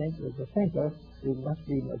people think that the thinker must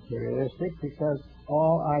be materialistic because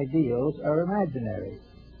all ideals are imaginary.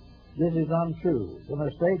 This is untrue. The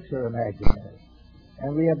mistakes are imaginary.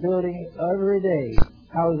 And we are building every day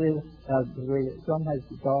houses, some has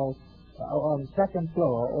called, on the second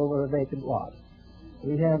floor over a vacant lot.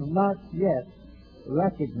 We have not yet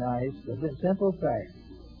recognized the simple fact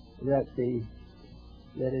that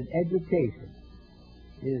in education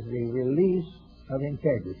is the release of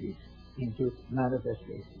integrity into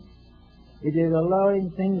manifestation. It is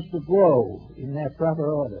allowing things to grow in their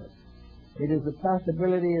proper order. It is the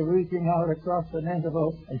possibility of reaching out across an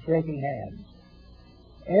interval and shaking hands.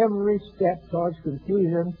 Every step towards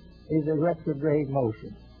confusion is a retrograde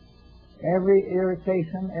motion. Every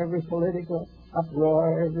irritation, every political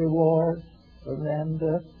uproar, every war, and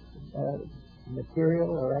material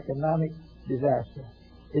or economic disaster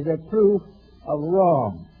is a proof of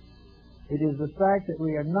wrong. It is the fact that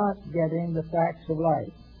we are not getting the facts of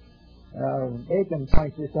life. Bacon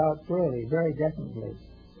points this out clearly, very definitely,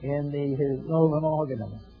 in his Novum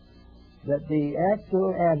Organum, that the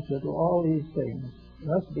actual answer to all these things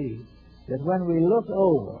must be that when we look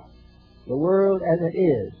over the world as it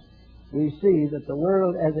is, we see that the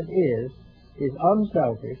world as it is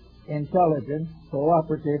unselfish, intelligent,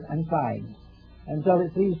 cooperative, and kind. Until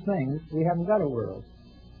it's these things, we haven't got a world.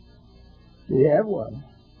 We have one.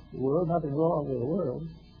 The world, nothing wrong with the world.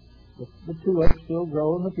 The tulips still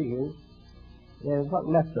grow in the fields. There's what's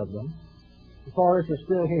left of them. The forests are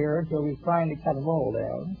still here until we finally cut them all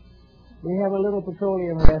down. We have a little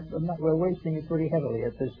petroleum left, but we're wasting it pretty heavily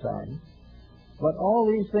at this time. But all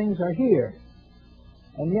these things are here.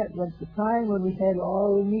 And yet, at the time when we had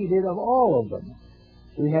all we needed of all of them,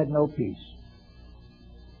 we had no peace.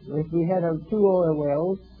 If we had 2 oil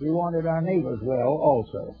wells, we wanted our neighbor's well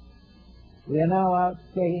also. We are now out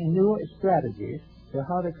taking new strategies for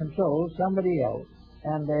how to control somebody else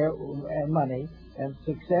and their money, and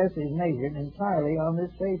success is measured entirely on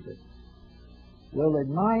this basis. Will the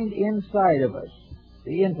mind inside of us,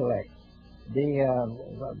 the intellect, the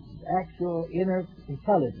actual inner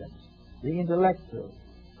intelligence, the intellectual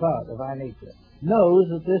part of our nature, knows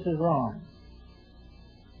that this is wrong.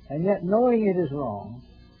 And yet, knowing it is wrong,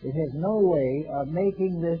 it has no way of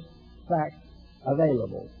making this fact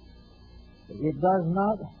available. It does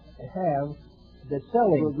not have the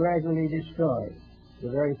selling will gradually destroy the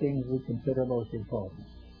very things we consider most important.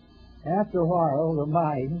 After a while, the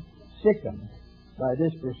mind, sickened by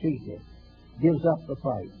this procedure, gives up the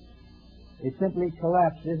fight. It simply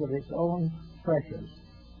collapses of its own pressures.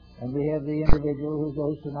 And we have the individual who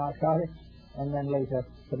goes to narcotics and then later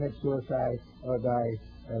commits suicide or dies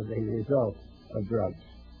as a result of drugs.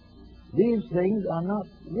 These things are not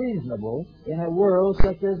reasonable in a world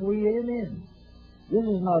such as we are in. This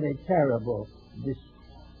is not a terrible,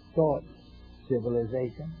 distort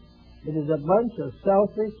civilization. It is a bunch of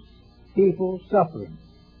selfish people suffering.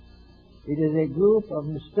 It is a group of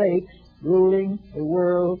mistakes ruling a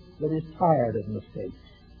world that is tired of mistakes.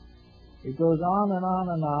 It goes on and on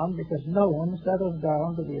and on because no one settles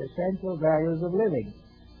down to the essential values of living.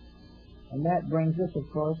 And that brings us, of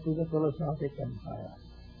course, to the philosophic empire.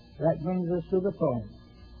 That brings us to the point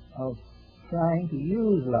of trying to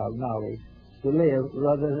use knowledge to live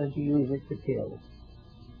rather than to use it to kill.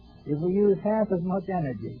 If we use half as much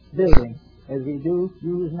energy building as we do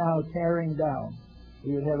use now tearing down,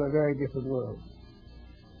 we would have a very different world.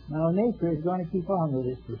 Now, nature is going to keep on with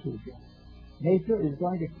this procedure. Nature is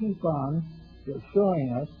going to keep on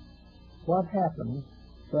showing us what happens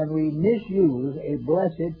when we misuse a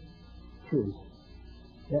blessed truth,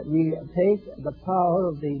 that we take the power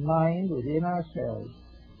of the mind within ourselves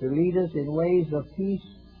to lead us in ways of peace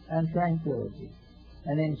and tranquility,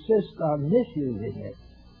 and insist on misusing it,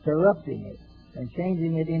 corrupting it, and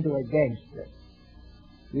changing it into a gangster.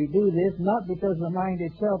 We do this not because the mind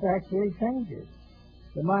itself actually changes.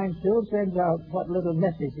 The mind still sends out what little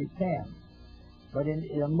message it can. But in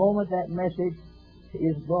the moment that message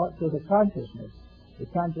is brought to the consciousness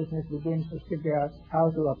begins to figure out how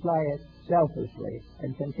to apply it selfishly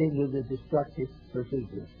and continue the destructive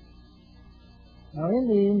procedures. Now, in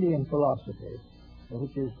the Indian philosophy,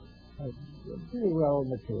 which is pretty well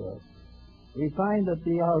mature, we find that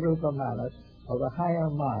the Arupa Manas, or the higher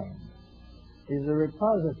mind, is the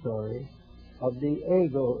repository of the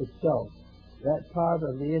ego itself, that part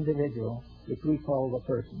of the individual which we call the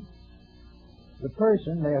person. The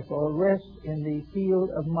person, therefore, rests in the field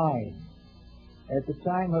of mind. At the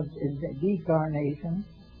time of decarnation,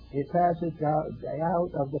 it passes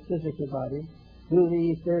out of the physical body through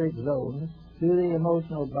the etheric zones, through the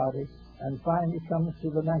emotional body, and finally comes to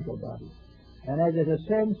the mental body. And as it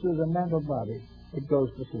ascends through the mental body, it goes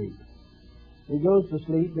to sleep. It goes to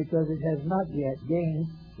sleep because it has not yet gained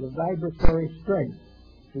the vibratory strength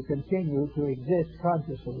to continue to exist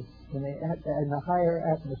consciously in the higher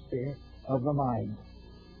atmosphere of the mind.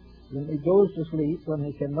 When it goes to sleep, when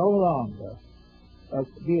it can no longer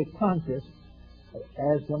be conscious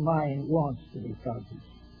as the mind wants to be conscious.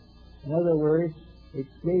 In other words, it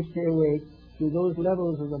stays awake to those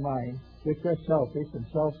levels of the mind which are selfish and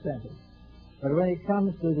self-centered. But when it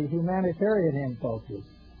comes to the humanitarian impulses,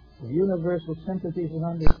 of universal sympathies and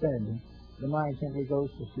understanding, the mind simply goes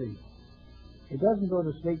to sleep. It doesn't go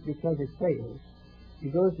to sleep because it fails.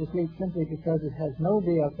 It goes to sleep simply because it has no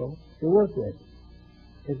vehicle to work with.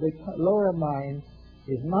 If the lower mind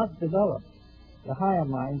is not developed, the higher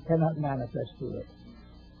mind cannot manifest to it.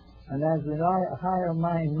 And as the higher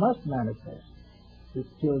mind must manifest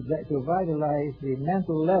to vitalize the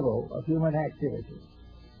mental level of human activity,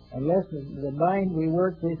 unless the mind we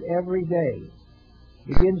work with every day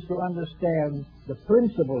begins to understand the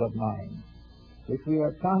principle of mind, which we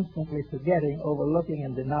are constantly forgetting, overlooking,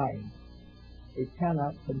 and denying, it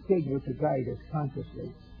cannot continue to guide us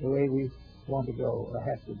consciously the way we want to go or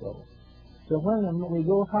have to go. So when we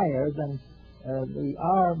go higher than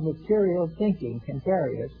our material thinking can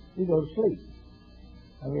carry us, we go to sleep.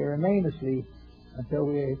 And we remain asleep until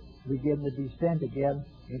we begin the descent again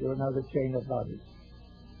into another chain of bodies.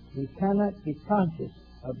 We cannot be conscious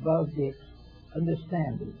above the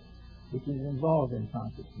understanding which is involved in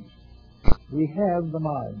consciousness. We have the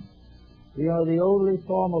mind. We are the only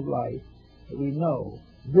form of life that we know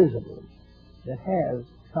visibly that has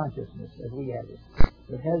consciousness as we have it,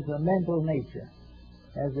 that has a mental nature,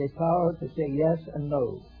 has a power to say yes and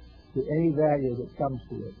no to any value that comes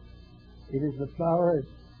to it. It is the power,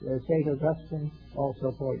 as St. Augustine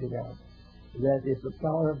also pointed out, that is the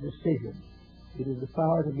power of decision. It is the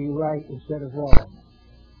power to be right instead of wrong.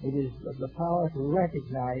 It is the power to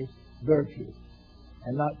recognize virtue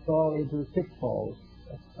and not fall into pitfalls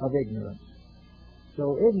of ignorance.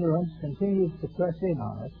 So ignorance continues to press in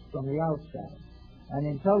on us from the outside, and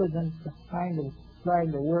intelligence kind of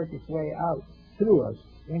trying to work its way out through us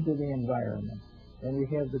into the environment. And we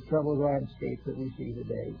have the troubled landscape that we see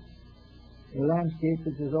today. A landscape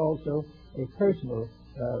which is also a personal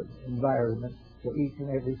environment for each and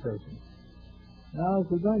every person. Now,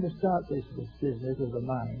 if we're going to start this business of the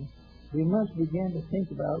mind, we must begin to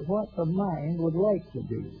think about what the mind would like to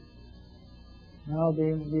do. Now,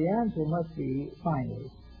 the answer must be,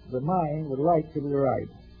 finally, the mind would like to be right.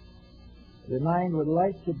 The mind would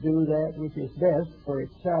like to do that which is best for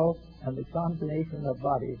itself and the combination of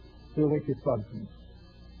bodies through which it functions.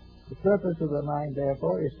 The purpose of the mind,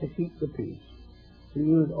 therefore, is to keep the peace, to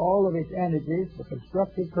use all of its energies for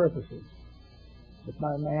constructive purposes,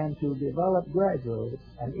 by man to develop gradually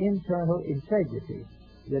an internal integrity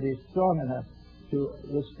that is strong enough to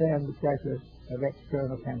withstand the pressures of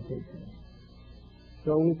external temptations.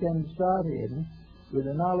 So we can start in with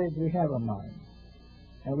the knowledge we have of mind,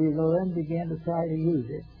 and we will then begin to try to use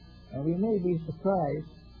it, and we may be surprised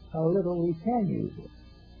how little we can use it,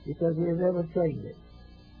 because we have never trained it.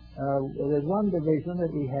 There's one division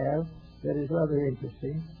that we have that is rather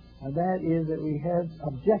interesting, and that is that we have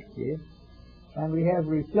objective and we have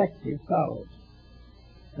reflective powers.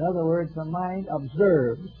 In other words, the mind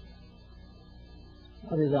observes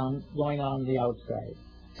what is going on the outside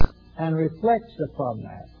and reflects upon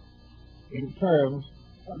that in terms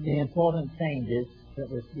of the important changes that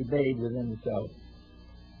must be made within the self.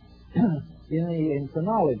 In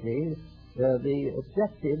chronology, the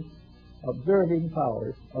objective observing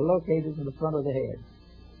powers are located in the front of the head,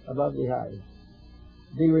 above the eyes.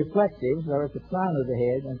 The reflectives are at the crown of the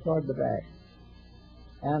head and toward the back.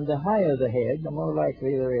 And the higher the head, the more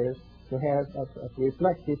likely there is to have a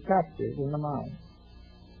reflective factor in the mind.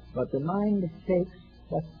 But the mind takes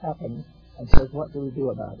what happens and says, what do we do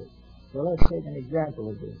about it? So let's take an example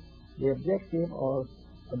of this. The objective or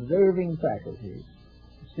observing faculties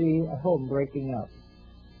see a home breaking up.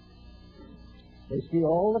 They see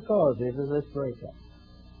all the causes of this breakup.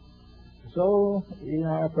 So, in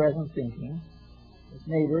our present thinking, this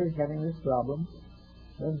neighbor is having this problem.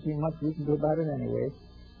 Doesn't seem much we can do about it anyway.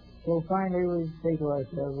 So finally we say to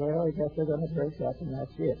ourselves, well, I guess they're going to break up and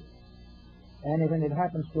that's it. And if it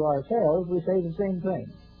happens to ourselves, we say the same thing.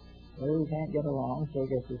 Well, we can't get along, so I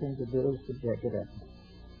guess the thing to do is to break it up.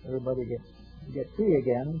 Everybody gets free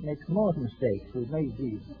again, makes more mistakes. We've made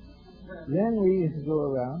these. Then we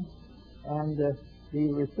go around, and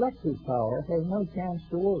the reflective power has no chance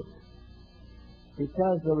to work,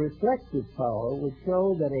 because the reflective power would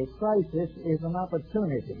show that a crisis is an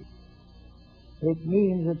opportunity. It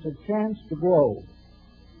means it's a chance to grow.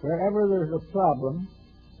 Wherever there's a problem,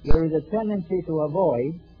 there is a tendency to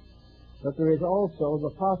avoid, but there is also the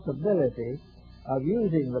possibility of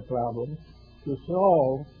using the problem to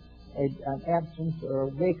solve an absence or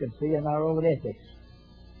a vacancy in our own ethics.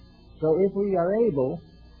 So if we are able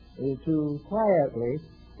to quietly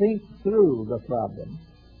think through the problem,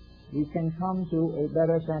 we can come to a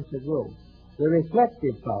better sense of growth. The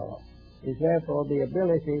reflective power is therefore the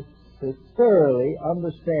ability to thoroughly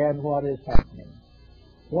understand what is happening,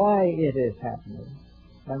 why it is happening,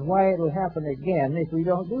 and why it will happen again if we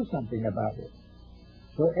don't do something about it.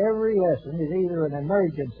 So every lesson is either an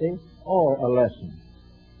emergency or a lesson.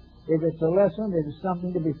 If it's a lesson, it is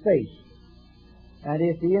something to be faced. And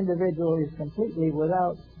if the individual is completely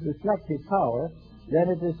without reflective power, then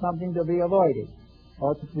it is something to be avoided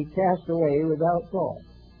or to be cast away without thought.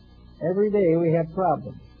 Every day we have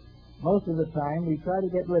problems. Most of the time we try to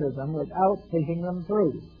get rid of them without thinking them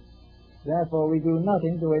through. Therefore we do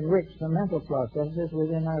nothing to enrich the mental processes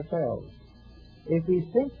within ourselves. If we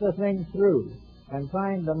think the thing through and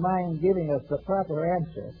find the mind giving us the proper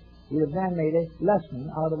answer, we have then made a lesson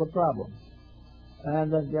out of a problem.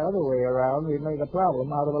 And then the other way around, we've made a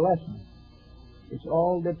problem out of a lesson. It's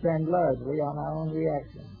all depend largely on our own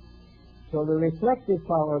reaction. So the reflective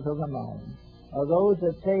powers of the mind are those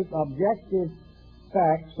that take objective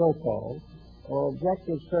facts, so-called, or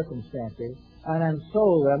objective circumstances, and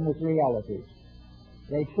ensoul them with realities.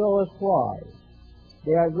 They show us why.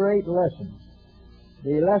 They are great lessons.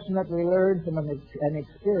 The lesson that we learn from an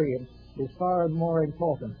experience is far more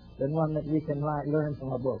important than one that we can learn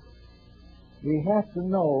from a book. We have to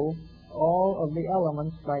know all of the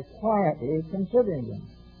elements by quietly considering them.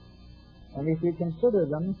 And if we consider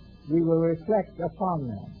them, we will reflect upon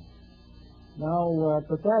them. Now,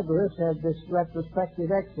 Pythagoras had this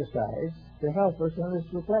retrospective exercise to help us in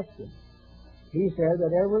this reflection. He said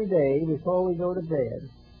that every day before we go to bed,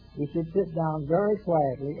 we should sit down very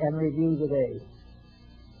quietly and review the day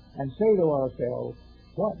and say to ourselves,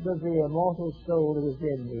 what does the immortal soul that is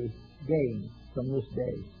in me gain from this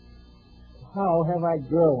day? How have I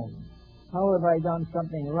grown? How have I done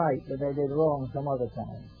something right that I did wrong some other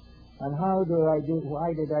time? And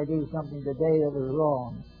why did I do something today that was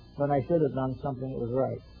wrong when I should have done something that was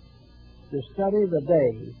right? To study the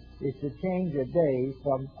day is to change a day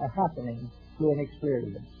from a happening to an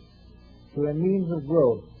experience, to a means of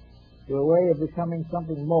growth, to a way of becoming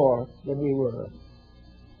something more than we were.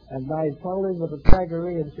 And by following the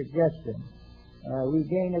Pythagorean suggestion, we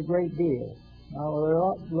gain a great deal. Now, there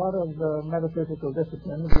are a lot of metaphysical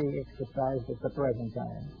disciplines being exercised at the present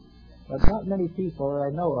time, but not many people I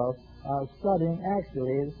know of are studying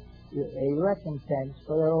actually a recompense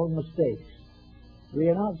for their own mistakes. We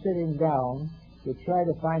are not sitting down to try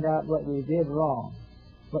to find out what we did wrong.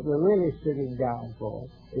 What we're really sitting down for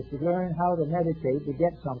is to learn how to meditate to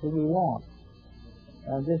get something we want.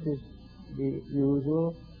 And this is the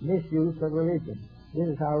usual misuse of religion. This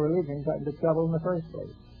is how religion got into trouble in the first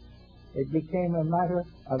place. It became a matter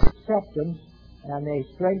of acceptance and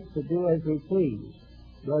a strength to do as we please,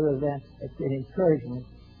 rather than an encouragement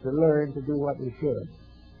to learn to do what we should.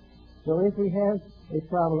 So if we have a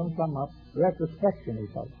problem come up, retrospection is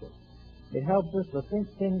helpful. It helps us to think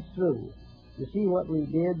things through, to see what we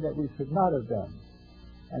did that we should not have done,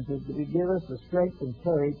 and to give us the strength and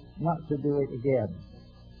courage not to do it again.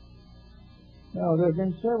 Now, there have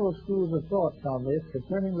been several schools of thought on this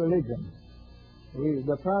concerning religion.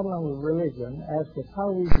 The problem with religion as to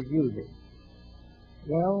how we should use it.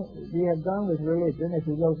 Well, we have done with religion, if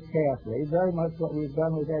we look carefully, very much what we've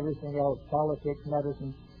done with everything else, politics,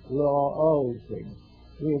 medicine, law, all these things.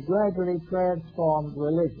 We have gradually transformed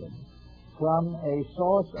religion from a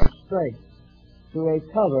source of strength to a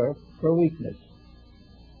cover for weakness.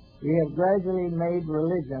 We have gradually made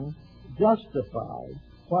religion justify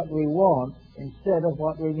what we want instead of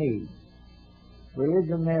what we need.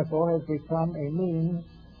 Religion, therefore, has become a means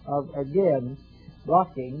of, again,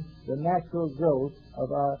 blocking the natural growth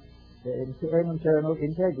of our internal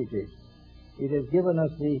integrity. It has given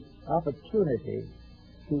us the opportunity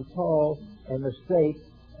to call a mistake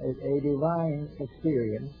a divine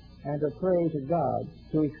experience and to pray to God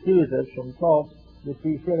to excuse us from faults which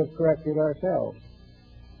we should have corrected ourselves.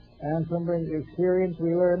 And from experience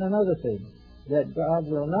we learn another thing, that God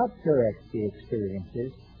will not correct the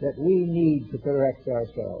experiences that we need to correct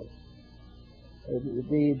ourselves.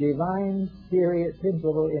 The divine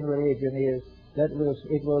principle in religion is that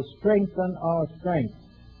it will strengthen our strength,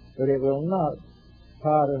 but it will not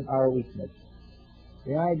pardon our weakness.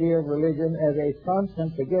 The idea of religion as a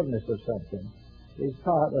constant forgiveness of something is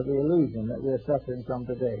part of the illusion that we're suffering from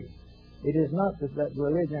today. It is not that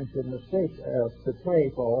religion should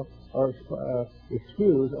pray for or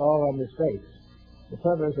excuse all our mistakes. The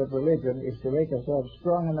purpose of religion is to make ourselves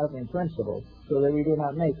strong enough in principle so that we do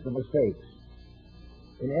not make the mistakes.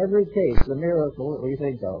 In every case, the miracle that we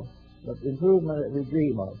think of, the improvement that we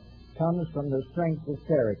dream of, comes from the strength of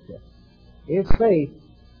character. If faith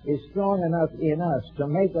is strong enough in us to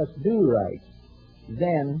make us do right,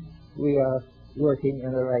 then we are working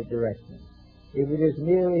in the right direction. If it is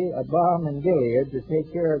merely a balm in Gilead to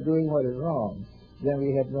take care of doing what is wrong, then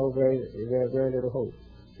we have very little hope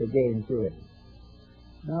to gain through it.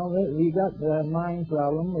 Now, we got the mind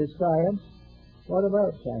problem with science. What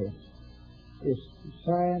about science? Is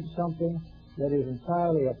science something that is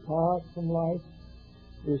entirely apart from life?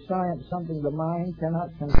 Is science something the mind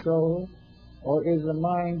cannot control? Or is the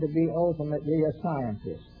mind to be ultimately a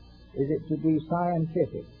scientist? Is it to be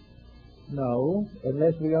scientific? No,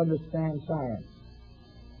 unless we understand science.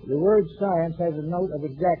 The word science has a note of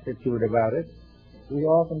exactitude about it we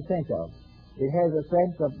often think of. It has a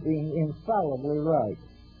sense of being infallibly right.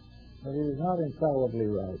 But it is not infallibly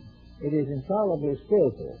right. It is infallibly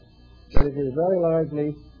skillful, but it is very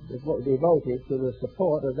largely devoted to the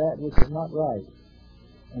support of that which is not right,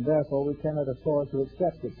 and therefore we cannot afford to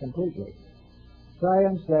accept it completely.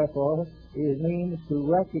 Science, therefore, means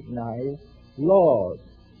to recognize laws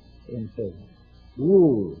in things,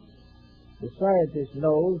 rules. The scientist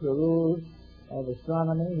knows the rules of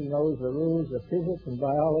astronomy, he knows the rules of physics and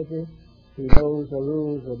biology, he knows the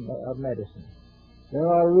rules of medicine. There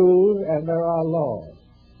are rules and there are laws.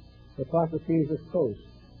 Hippocrates of Kos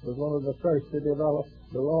was one of the first to develop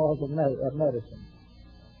the laws of medicine.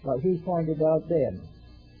 But he pointed out then,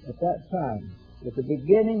 at that time, that the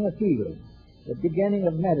beginning of healing, the beginning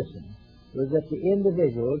of medicine, was that the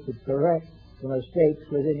individual could correct the mistakes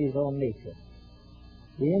within his own nature.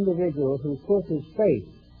 The individual who put his faith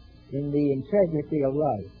in the integrity of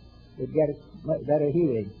life would get better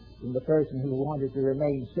healing than the person who wanted to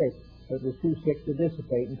remain sick but was too sick to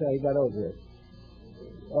dissipate until he got over it.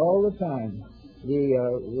 All the time, the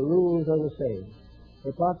rules are the same.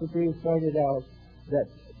 Hippocrates pointed out that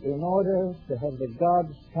in order to have the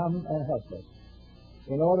gods come and help us,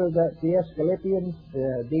 in order that the Asclepian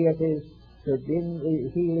deities should bring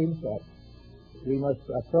the healing touch, we must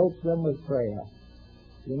approach them with prayer.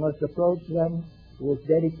 We must approach them with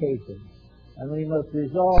dedication. And we must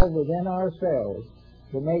resolve within ourselves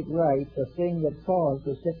to make right the thing that caused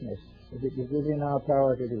the sickness, if it is within our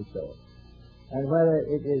power to do so. And whether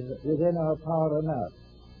it is within our power or not,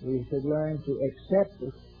 we should learn to accept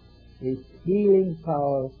the healing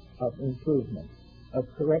power of improvement, of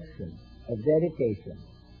correction, of dedication,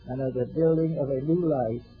 and of the building of a new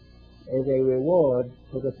life as a reward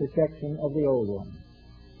for the protection of the old one.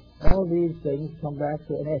 All these things come back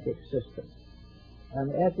to an ethics system.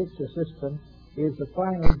 And ethics, a system, is the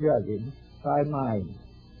final judging by mind.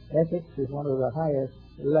 Ethics is one of the highest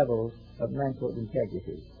levels of mental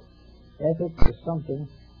integrity. Ethics is something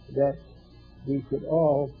that we should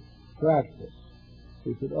all practice,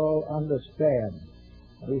 we should all understand,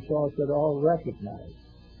 and we should all recognize.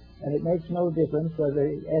 And it makes no difference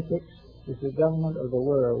whether ethics is the government of the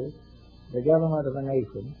world, the government of a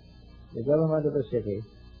nation, the government of a city,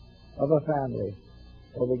 of a family,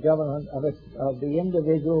 or the government of the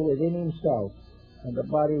individual within himself and the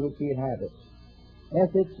body which he inhabits.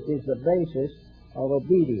 Ethics is the basis of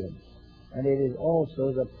obedience, and it is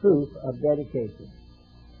also the proof of dedication.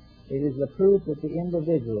 It is the proof that the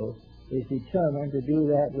individual is determined to do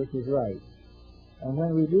that which is right. And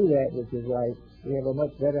when we do that which is right, we have a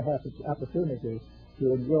much better opportunity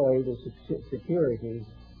to enjoy the security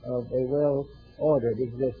of a well-ordered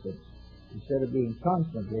existence, instead of being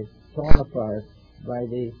constantly torn apart by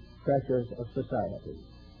the pressures of society.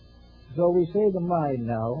 So we say the mind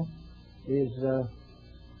now is,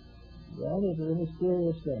 it is a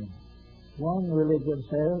mysterious thing. One religion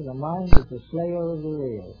says the mind is the slayer of the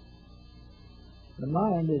real. The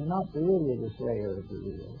mind is not really the slayer of the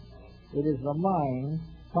real. It is the mind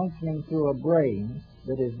functioning through a brain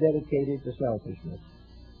that is dedicated to selfishness.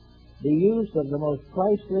 The use of the most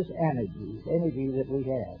priceless energy that we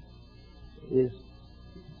have, is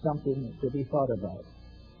something to be thought about.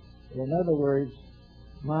 In other words,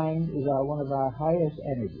 mind is one of our highest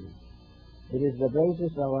energies. It is the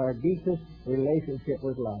basis of our deepest relationship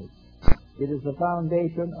with life. It is the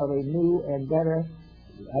foundation of a new and better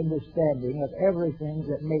understanding of everything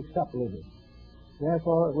that makes up living.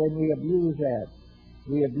 Therefore, when we abuse that,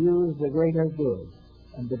 we abuse the greater good,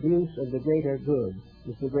 and the abuse of the greater good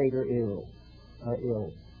is the greater ill.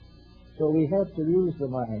 So we have to use the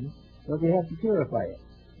mind, but we have to purify it.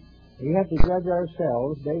 We have to judge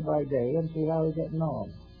ourselves day by day and see how we're getting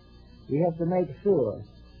on. We have to make sure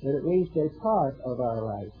that at least a part of our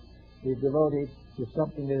life is devoted to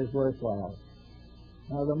something that is worthwhile.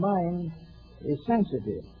 Now, the mind is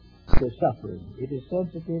sensitive to suffering. It is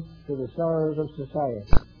sensitive to the sorrows of society.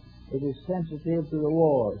 It is sensitive to the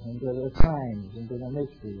wars and to the crimes and to the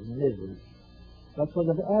mysteries and miseries. But for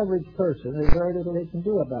the average person, there's very little they can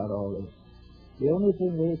do about all this. The only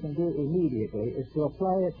thing they can do immediately is to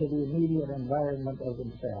apply it to the immediate environment of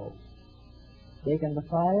themselves. They can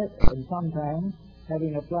apply it, and sometimes,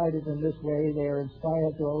 having applied it in this way, they are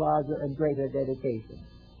inspired to a larger and greater dedication.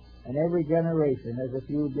 And every generation has a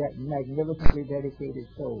few magnificently dedicated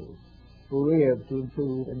souls who live to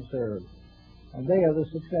improve and serve. And they are the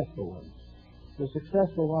successful ones. The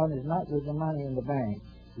successful one is not with the money in the bank.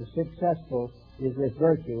 The successful is with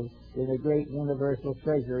virtue in the great universal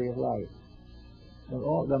treasury of life.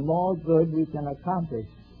 The more good we can accomplish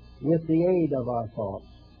with the aid of our thoughts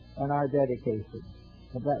and our dedication,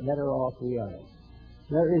 the better off we are.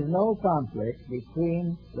 There is no conflict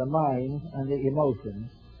between the mind and the emotions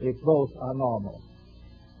if both are normal.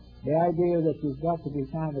 The idea that you've got to be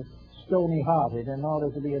kind of stony-hearted in order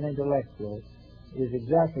to be an intellectual is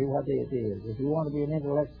exactly what it is. If you want to be an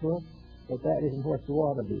intellectual, but that isn't what you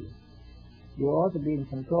ought to be. You ought to be in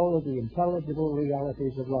control of the intelligible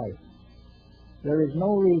realities of life. There is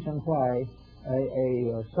no reason why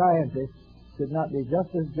a scientist should not be just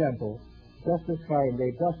as gentle, just as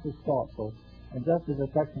kindly, just as thoughtful, and just as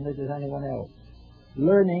affectionate as anyone else.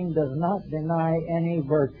 Learning does not deny any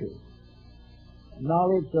virtue.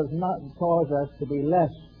 Knowledge does not cause us to be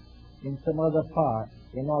less in some other part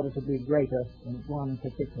in order to be greater in one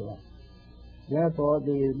particular. Therefore,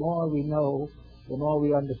 the more we know, the more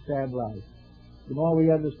we understand life. The more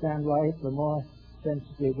we understand life, the more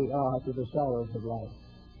sensitive we are to the sorrows of life.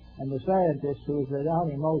 And the scientist who is without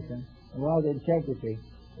emotion and without integrity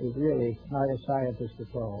is really not a scientist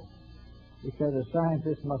at all. Because a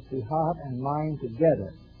scientist must be heart and mind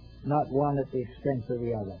together, not one at the expense of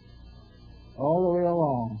the other. All the way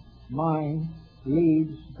along, mind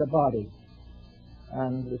leads the body,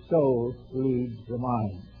 and the soul leads the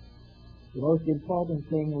mind. The most important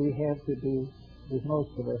thing we have to do, with most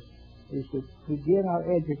of us, is to begin our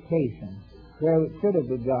education where it should have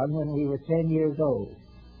begun when we were 10 years old.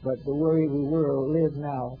 But the way we live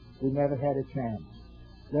now, we never had a chance.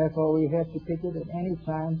 Therefore, we have to pick it at any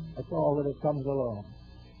time at all that it comes along.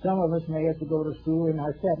 Some of us may have to go to school in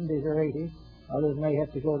our 70s or 80s. Others may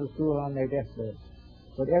have to go to school on their deathbed.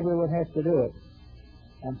 But everyone has to do it.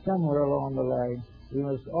 And somewhere along the line, we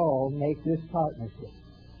must all make this partnership.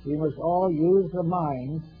 We must all use the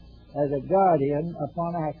mind as a guardian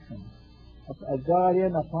upon action, a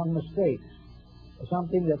guardian upon mistakes,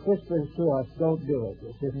 something that whispers to us, don't do it,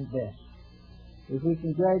 this isn't best. If we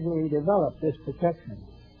can gradually develop this protection,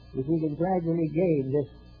 if we can gradually gain this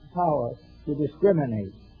power to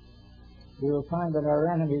discriminate, we will find that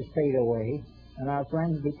our enemies fade away and our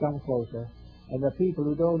friends become closer, and the people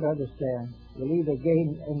who don't understand will either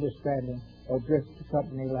gain understanding or drift to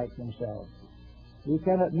company like themselves. We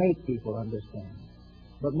cannot make people understand.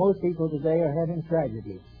 But most people today are having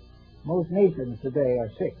tragedies. Most nations today are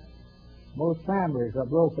sick. Most families are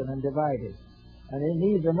broken and divided. And in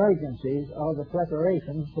these emergencies are the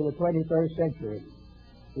preparations for the 21st century.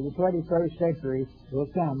 The 21st century will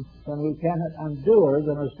come when we cannot endure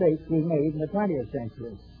the mistakes we made in the 20th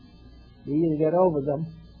century. We either get over them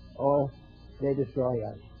or they destroy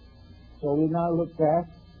us. So we now look back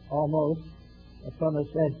almost upon a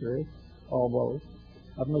century, almost,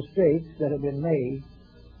 of mistakes that have been made,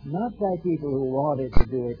 not by people who wanted to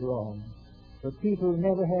do it wrong, but people who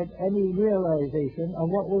never had any realization of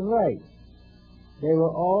what was right. They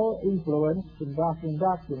were all influenced and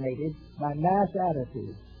indoctrinated by mass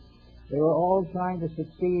attitudes. They were all trying to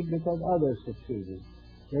succeed because others succeeded.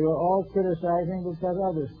 They were all criticizing because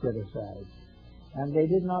others criticized. And they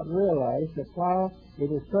did not realize that while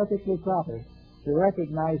it is perfectly proper to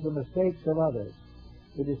recognize the mistakes of others,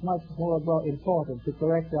 it is much more important to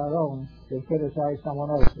correct our own than criticize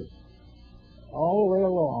someone else's. All the way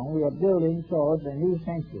along, we are building towards a new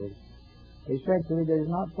century, a century that is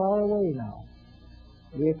not far away now.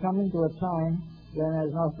 We are coming to a time when,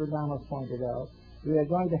 as Nostradamus pointed out, we are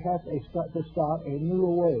going to have to start a new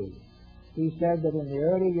way. He said that in the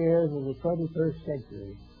early years of the 21st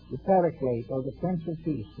century, the Paraclete, or the Prince of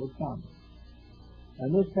Peace, will come.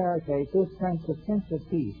 And this Paraclete, this Prince of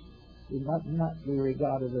Peace, will not be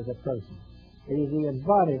regarded as a person. It is the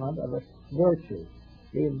embodiment of a virtue,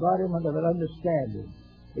 the embodiment of an understanding.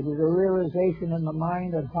 It is a realization in the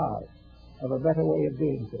mind and heart of a better way of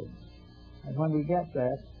doing things. And when we get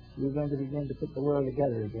that, we're going to begin to put the world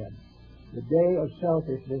together again. The day of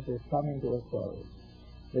selfishness is coming to a close.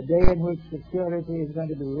 The day in which security is going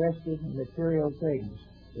to be rested in material things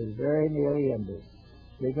is very nearly ended.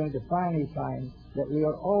 We're going to finally find that we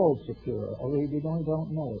are all secure, although we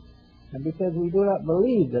don't know it. And because we do not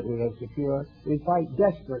believe that we are secure, we fight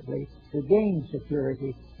desperately to gain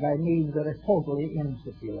security by means that are totally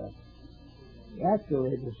insecure.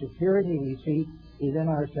 Actually, the security we seek is in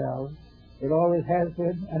ourselves. It always has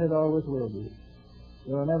been, and it always will be.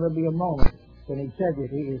 There will never be a moment when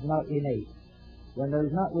integrity is not innate, when there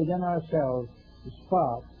is not within ourselves the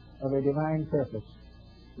spark of a divine purpose.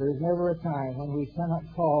 There is never a time when we cannot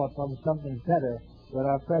call upon something better than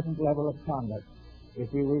our present level of conduct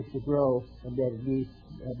if we wish to grow and be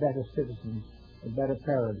better citizens and better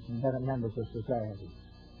parents and better members of society.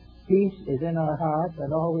 Peace is in our hearts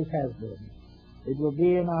and always has been. It will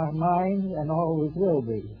be in our minds and always will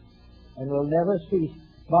be, and will never cease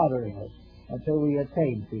bothering us until we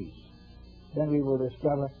attain peace. Then we will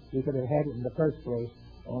discover we could have had it in the first place,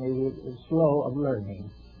 only we were slow of learning,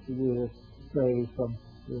 to use a phrase from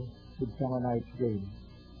the Midsummer Night's Dream.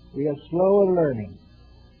 We are slow of learning,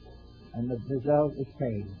 and the result is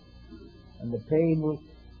pain. And the pain will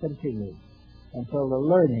continue until the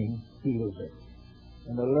learning heals it.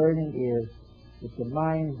 And the learning is that the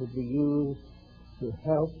mind would be used to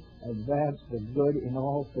help advance the good in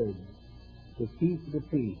all things, to keep the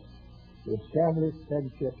peace, to establish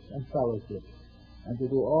friendships and fellowships, and to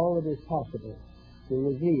do all that is possible to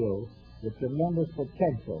reveal the tremendous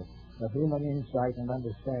potential of human insight and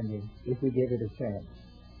understanding if we give it a chance.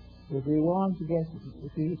 If we want to get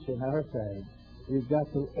peace in our time, we've got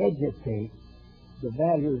to educate the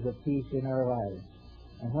values of peace in our lives.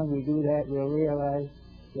 And when we do that, we'll realize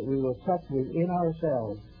that we will touch within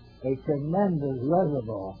ourselves a tremendous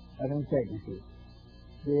reservoir of integrity.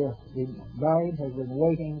 The mind has been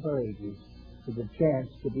waiting for ages for the chance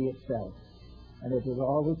to be itself, and it has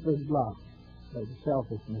always been blocked by the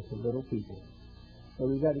selfishness of little people. So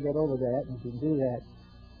we've got to get over that, and if we can do that,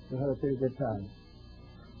 we'll have a pretty good time.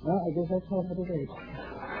 Well, I guess that's all for today.